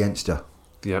back against you.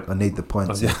 Yep. I need the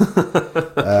points.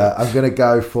 I'm going to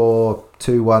go for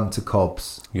 2-1 to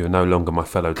Cobbs. You're no longer my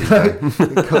fellow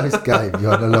DJ. Close game.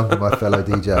 You're no longer my fellow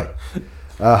DJ.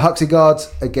 Huxley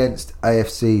Guards against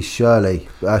AFC Shirley.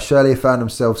 Shirley have found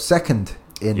themselves second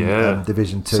in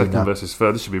Division 2 second now. versus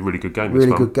third. This should be a really good game.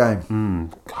 Really good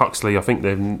game. Huxley, I think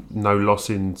they've no loss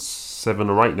in 7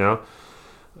 or 8 now.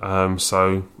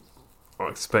 So I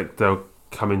expect they'll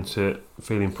come into it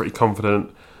feeling pretty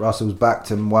confident. Russell's backed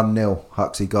them 1-0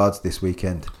 Huxley Guards this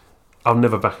weekend. I'll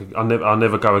never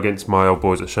go against my old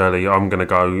boys at Shirley. I'm going to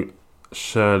go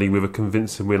Shirley with a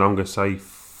convincing win. I'm going to say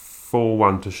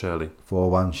 4-1 to Shirley.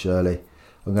 4-1 Shirley.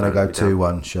 I'm going to go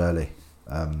 2-1 Shirley.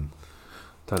 Don't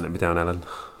let me down, Alan.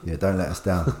 Yeah, don't let us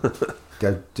down.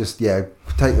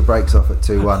 Take the brakes off at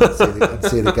 2-1 and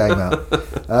see the game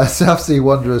out. Southsea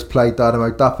Wanderers play Dynamo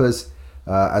Duppers.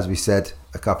 As we said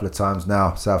a couple of times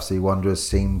now, Southsea Wanderers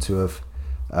seem to have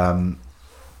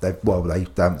they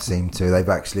don't seem to. They've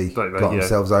actually got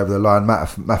themselves over the line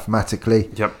mathematically.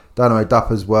 Yep. Dynamo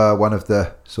Duppers were one of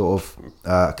the sort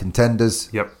of contenders.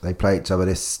 Yep. They play each other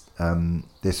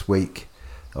this week.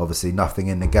 Obviously nothing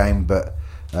in the game, but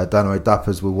Dynamo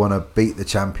Duppers will want to beat the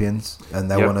champions,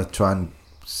 and they want to try and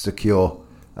secure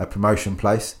a promotion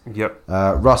place. Yep.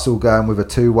 Russell going with a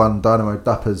 2-1 Dynamo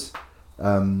Duppers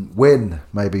win,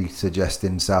 maybe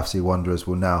suggesting Southsea Wanderers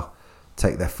will now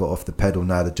take their foot off the pedal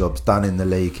now the job's done in the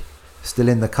league. Still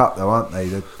in the cup though, aren't they?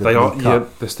 They are,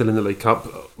 they're still in the League Cup.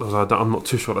 I'm not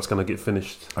too sure that's going to get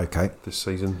finished this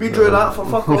season. We drew that for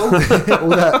fuck all.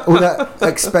 all that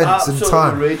expense and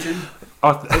time. Raging.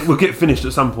 It will get finished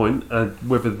at some point.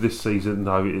 Whether this season,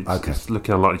 it's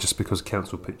looking unlikely just because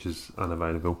council pitches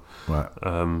unavailable. Right.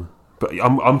 But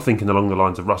I'm thinking along the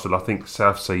lines of Russell. I think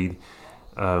Southsea,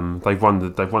 they've won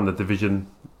the division.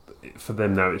 For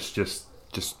them now, it's just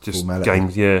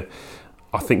games. Yeah,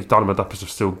 I think Dynamo Duppers have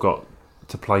still got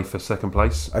to play for second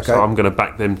place. Okay. So I'm going to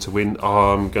back them to win.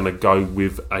 I'm going to go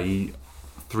with a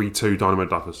 3-2 Dynamo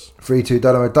Duppers. 3-2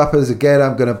 Dynamo Duppers. Again,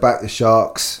 I'm going to back the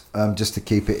Sharks just to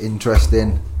keep it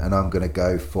interesting, and I'm going to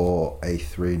go for a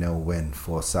 3-0 win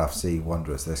for Southsea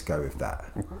Wanderers. Let's go with that.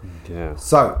 Yeah.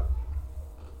 So,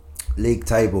 league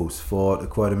tables for the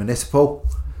Croydon Municipal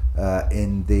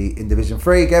in Division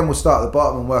 3. Again, we'll start at the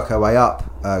bottom and work our way up.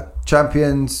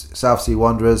 Champions, Southsea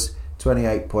Wanderers,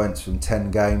 28 points from 10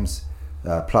 games,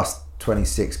 plus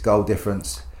 26 goal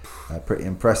difference. Pretty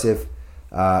impressive.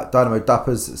 Dynamo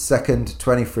Duppers second,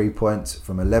 23 points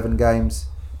from 11 games,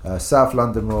 South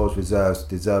London Royals reserves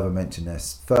deserve a mention. They're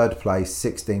third place,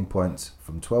 16 points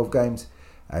from 12 games,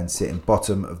 and sitting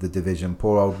bottom of the division.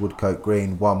 Poor old Woodcote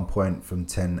Green, 1 point from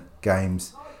 10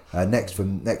 games.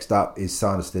 Next up is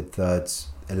Sanderstead thirds,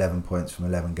 11 points from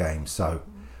 11 games. So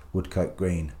Woodcote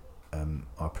Green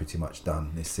are pretty much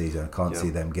done this season. I can't see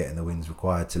them getting the wins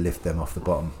required to lift them off the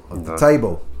bottom of the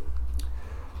table.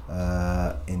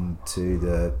 Into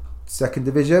the second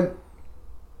division,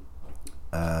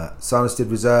 Sanderstead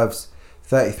reserves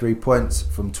 33 points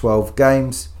from 12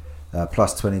 games,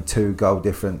 plus 22 goal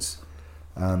difference.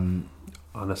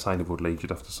 Unassailable lead, you'd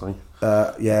have to say.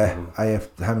 AF,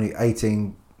 how many?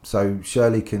 18. So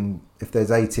Shirley can, if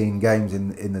there's 18 games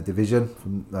in the division,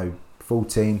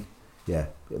 14. Yeah,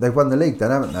 they've won the league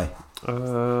then, haven't they?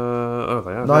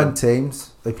 They have. 9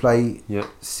 teams. They play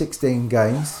 16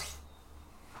 games.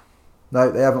 No,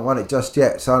 they haven't won it just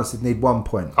yet. Sanderstead need 1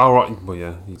 point. Oh, right. Well,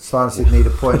 yeah. Sanderstead need a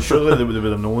point. Surely they would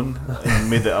have known and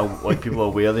made it like people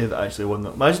aware they had actually won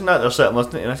that. Imagine that they're sitting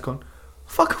listening to this going,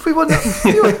 fuck, have we won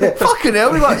that? Fucking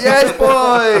hell, we won. Yes,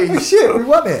 boys. Shit, we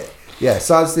won it. Yeah,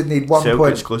 Sanderstead need 1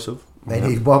 point. Exclusive. They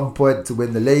need 1 point to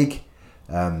win the league.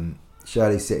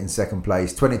 Shirley sit in second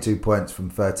place, 22 points from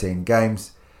 13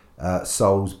 games.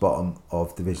 Souls bottom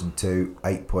of Division 2,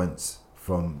 8 points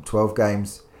from 12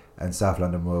 games. And South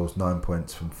London Royals 9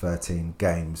 points from 13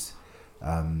 games.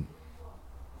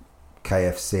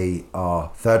 KFC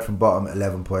are third from bottom,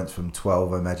 11 points from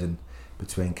 12. I imagine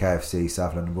between KFC,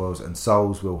 South London Royals and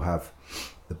Souls will have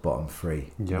the bottom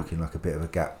three. Looking like a bit of a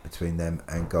gap between them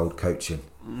and Gold Coaching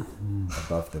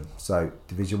above them. So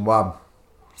Division 1,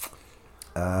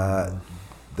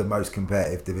 the most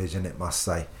competitive division, it must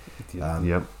say.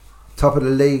 Top of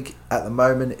the league at the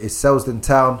moment is Selsdon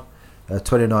Town.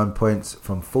 29 points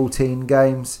from 14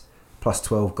 games, plus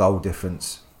 12 goal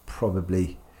difference.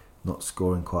 Probably not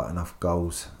scoring quite enough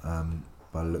goals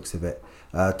by the looks of it.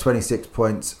 26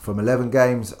 points from 11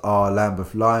 games are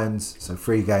Lambeth Lions, so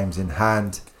 3 games in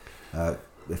hand.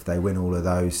 If they win all of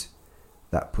those,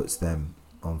 that puts them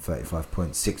on 35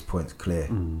 points, 6 points clear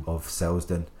of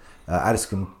Selsdon.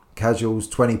 Addiscombe Casuals,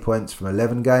 20 points from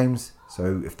 11 games,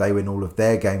 so if they win all of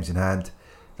their games in hand,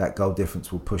 that goal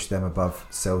difference will push them above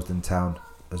Selsdon Town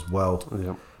as well.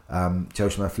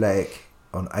 Chelsham Athletic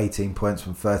on 18 points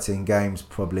from 13 games.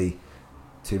 Probably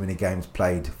too many games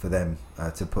played for them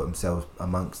to put themselves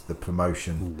amongst the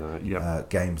promotion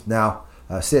games. Now,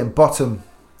 sitting bottom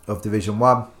of Division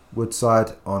 1,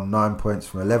 Woodside on 9 points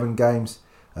from 11 games.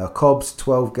 Cobbs,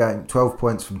 12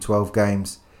 points from 12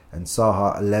 games. And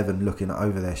Saha, 11, looking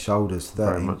over their shoulders,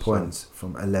 13 points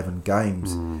from 11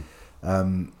 games.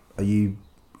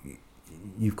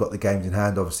 You've got the games in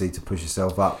hand, obviously, to push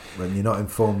yourself up. When you're not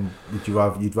informed, you'd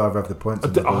rather have the points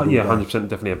on the board? 100%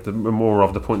 definitely have more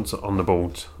of the points on the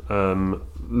board.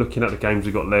 Looking at the games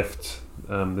we've got left,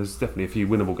 there's definitely a few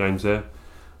winnable games there,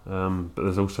 but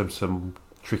there's also some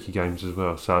tricky games as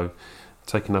well. So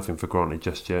taking nothing for granted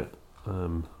just yet,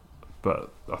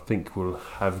 but I think we'll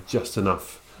have just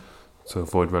enough to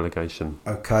avoid relegation.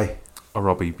 Okay. Or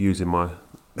I'll be using my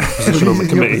position on the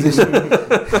committee.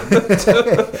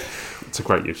 It's a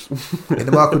great use. In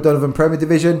the Michael Donovan Premier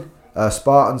Division,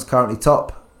 Spartans currently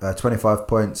top, 25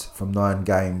 points from 9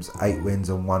 games, 8 wins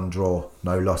and 1 draw,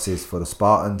 no losses for the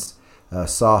Spartans.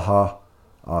 Saha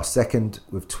are second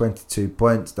with 22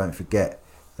 points. Don't forget,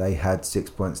 they had 6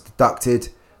 points deducted.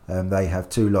 They have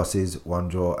 2 losses, 1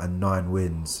 draw and 9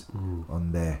 wins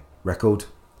on their record.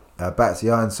 Batsy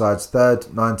Ironside's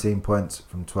third, 19 points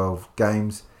from 12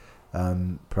 games.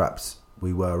 Perhaps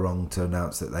we were wrong to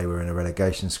announce that they were in a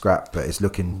relegation scrap, but it's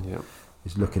looking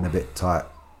a bit tight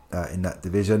in that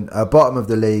division. Bottom of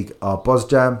the league are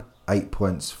Bosjam, 8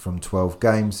 points from 12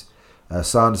 games.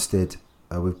 Sanderstead,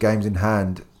 with games in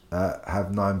hand,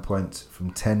 have 9 points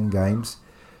from 10 games.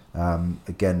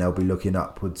 Again, they'll be looking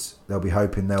upwards. They'll be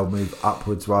hoping they'll move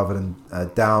upwards rather than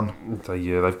down.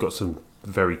 They've got some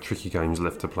very tricky games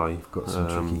left to play. Got some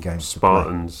tricky games.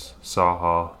 Spartans,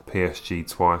 Saha, PSG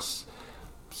twice.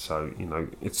 So,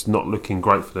 it's not looking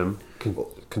great for them,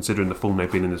 considering the form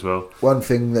they've been in as well. One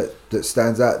thing that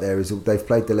stands out there is they've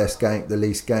played the least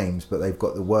games, but they've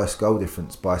got the worst goal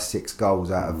difference by 6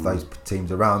 goals out of those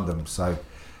teams around them. So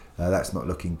that's not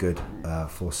looking good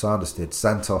for Sanderstead.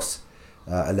 Santos,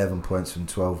 11 points from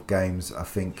 12 games. I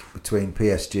think between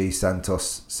PSG,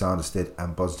 Santos, Sanderstead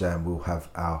and Bosjam we'll have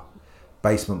our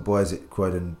basement boys at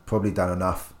Croydon probably done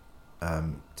enough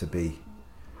to be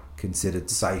considered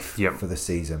safe for the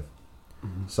season.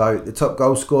 So the top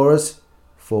goal scorers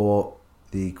for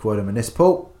the Croydon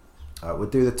Municipal, we'll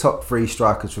do the top 3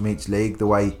 strikers from each league. The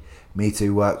way Me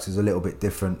Too works is a little bit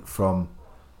different from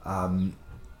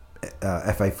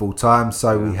FA full time.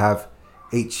 So we have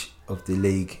each of the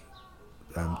league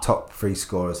top 3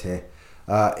 scorers here.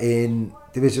 In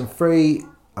Division 3,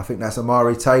 I think that's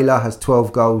Amari Taylor, has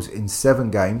 12 goals in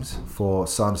 7 games for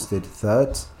Sanderstead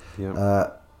Thirds.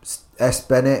 Yeah. S.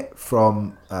 Bennett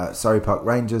from Surrey Park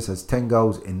Rangers has 10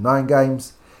 goals in 9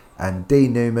 games. And D.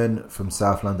 Newman from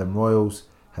South London Royals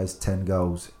has 10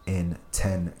 goals in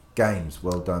 10 games.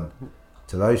 Well done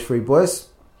to those 3 boys.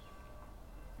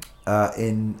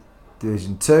 In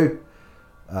Division 2,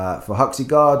 for Huxley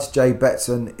Guards, Jay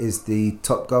Betson is the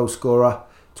top goal scorer,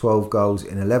 12 goals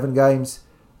in 11 games.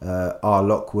 R.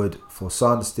 Lockwood for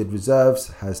Sanderstead Reserves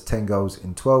has 10 goals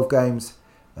in 12 games.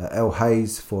 L.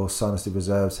 Hayes for Sanderstead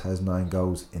Reserves has 9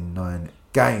 goals in 9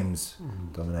 games,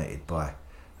 dominated by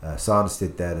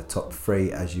Sanderstead. They're the top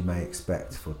 3, as you may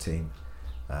expect, for a team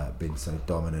being so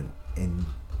dominant in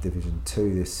Division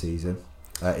 2 this season.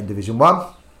 In Division 1,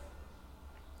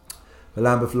 the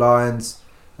Lambeth Lions,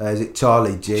 is it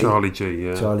Charlie G? Charlie G,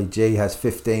 yeah. Charlie G has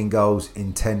 15 goals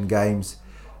in 10 games.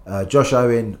 Josh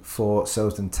Owen for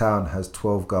Selsdon Town has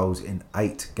 12 goals in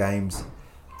 8 games.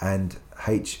 And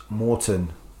H.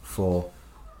 Morton for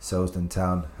Selsdon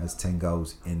Town has 10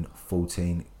 goals in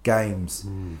 14 games.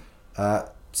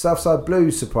 Southside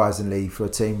Blues, surprisingly, for a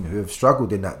team who have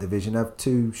struggled in that division, have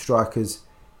 2 strikers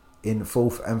in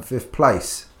 4th and 5th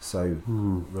place. So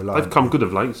they've come good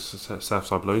of late,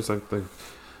 Southside Blues.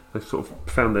 They've sort of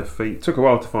found their feet. It took a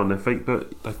while to find their feet,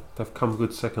 but they've come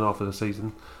good second half of the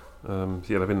season.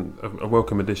 They've been a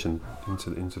welcome addition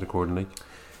into the Croydon League.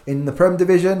 In the Prem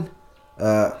Division,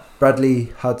 Bradley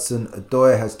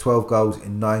Hudson-Odoi has 12 goals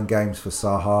in 9 games for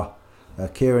Saha.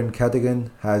 Kieran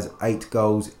Cadigan has 8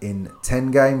 goals in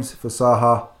 10 games for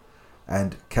Saha.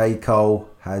 And Kay Cole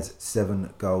has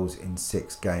 7 goals in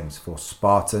 6 games for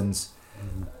Spartans.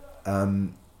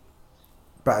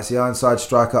 Battersea Ironside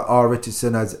striker R.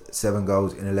 Richardson has 7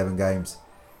 goals in 11 games.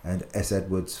 And S.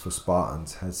 Edwards for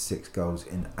Spartans has 6 goals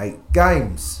in 8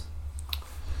 games.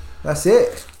 That's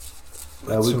it.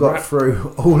 We've got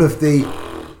through all of the.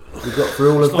 We've got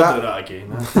through all of that. Let's not do that again.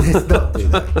 Let's not do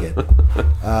that again.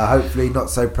 Hopefully, not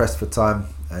so pressed for time.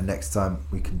 And next time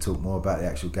we can talk more about the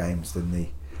actual games than the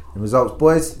results,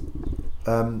 boys.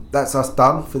 That's us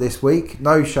done for this week.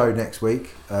 No show next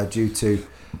week due to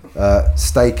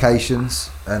staycations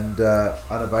and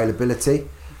unavailability.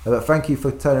 But thank you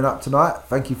for turning up tonight.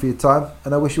 Thank you for your time,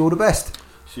 and I wish you all the best.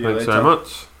 Thanks so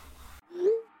much.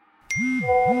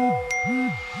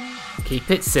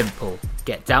 Keep it simple.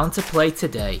 Get Down to Play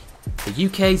today, the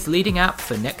UK's leading app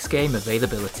for next game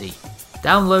availability.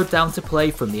 Download Down to Play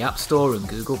from the App Store and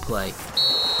Google Play.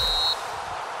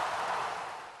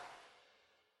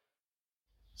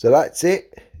 So that's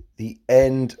it. The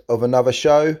end of another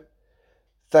show.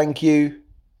 Thank you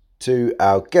to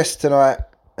our guests tonight,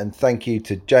 and thank you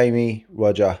to Jamie,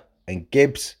 Roger and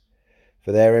Gibbs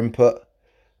for their input.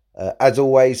 As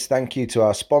always, thank you to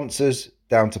our sponsors,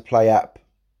 Down to Play app,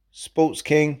 Sports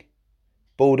King,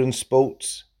 Borden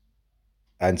Sports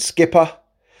and Skipper.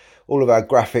 All of our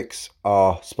graphics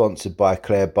are sponsored by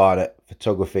Claire Barnett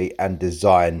Photography and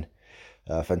Design.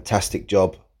 Fantastic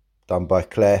job done by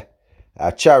Claire.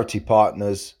 Our charity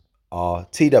partners are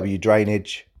TW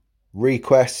Drainage,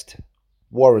 Request,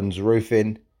 Warren's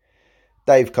Roofing,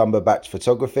 Dave Cumberbatch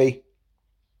Photography,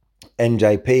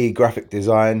 NJP Graphic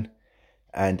Design,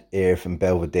 and Erith and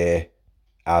Belvedere,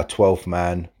 our 12th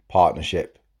man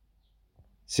partnership.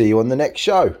 See you on the next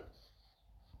show.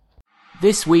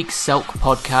 This week's Selk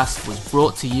podcast was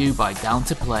brought to you by Down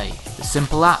to Play, the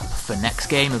simple app for next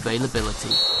game availability.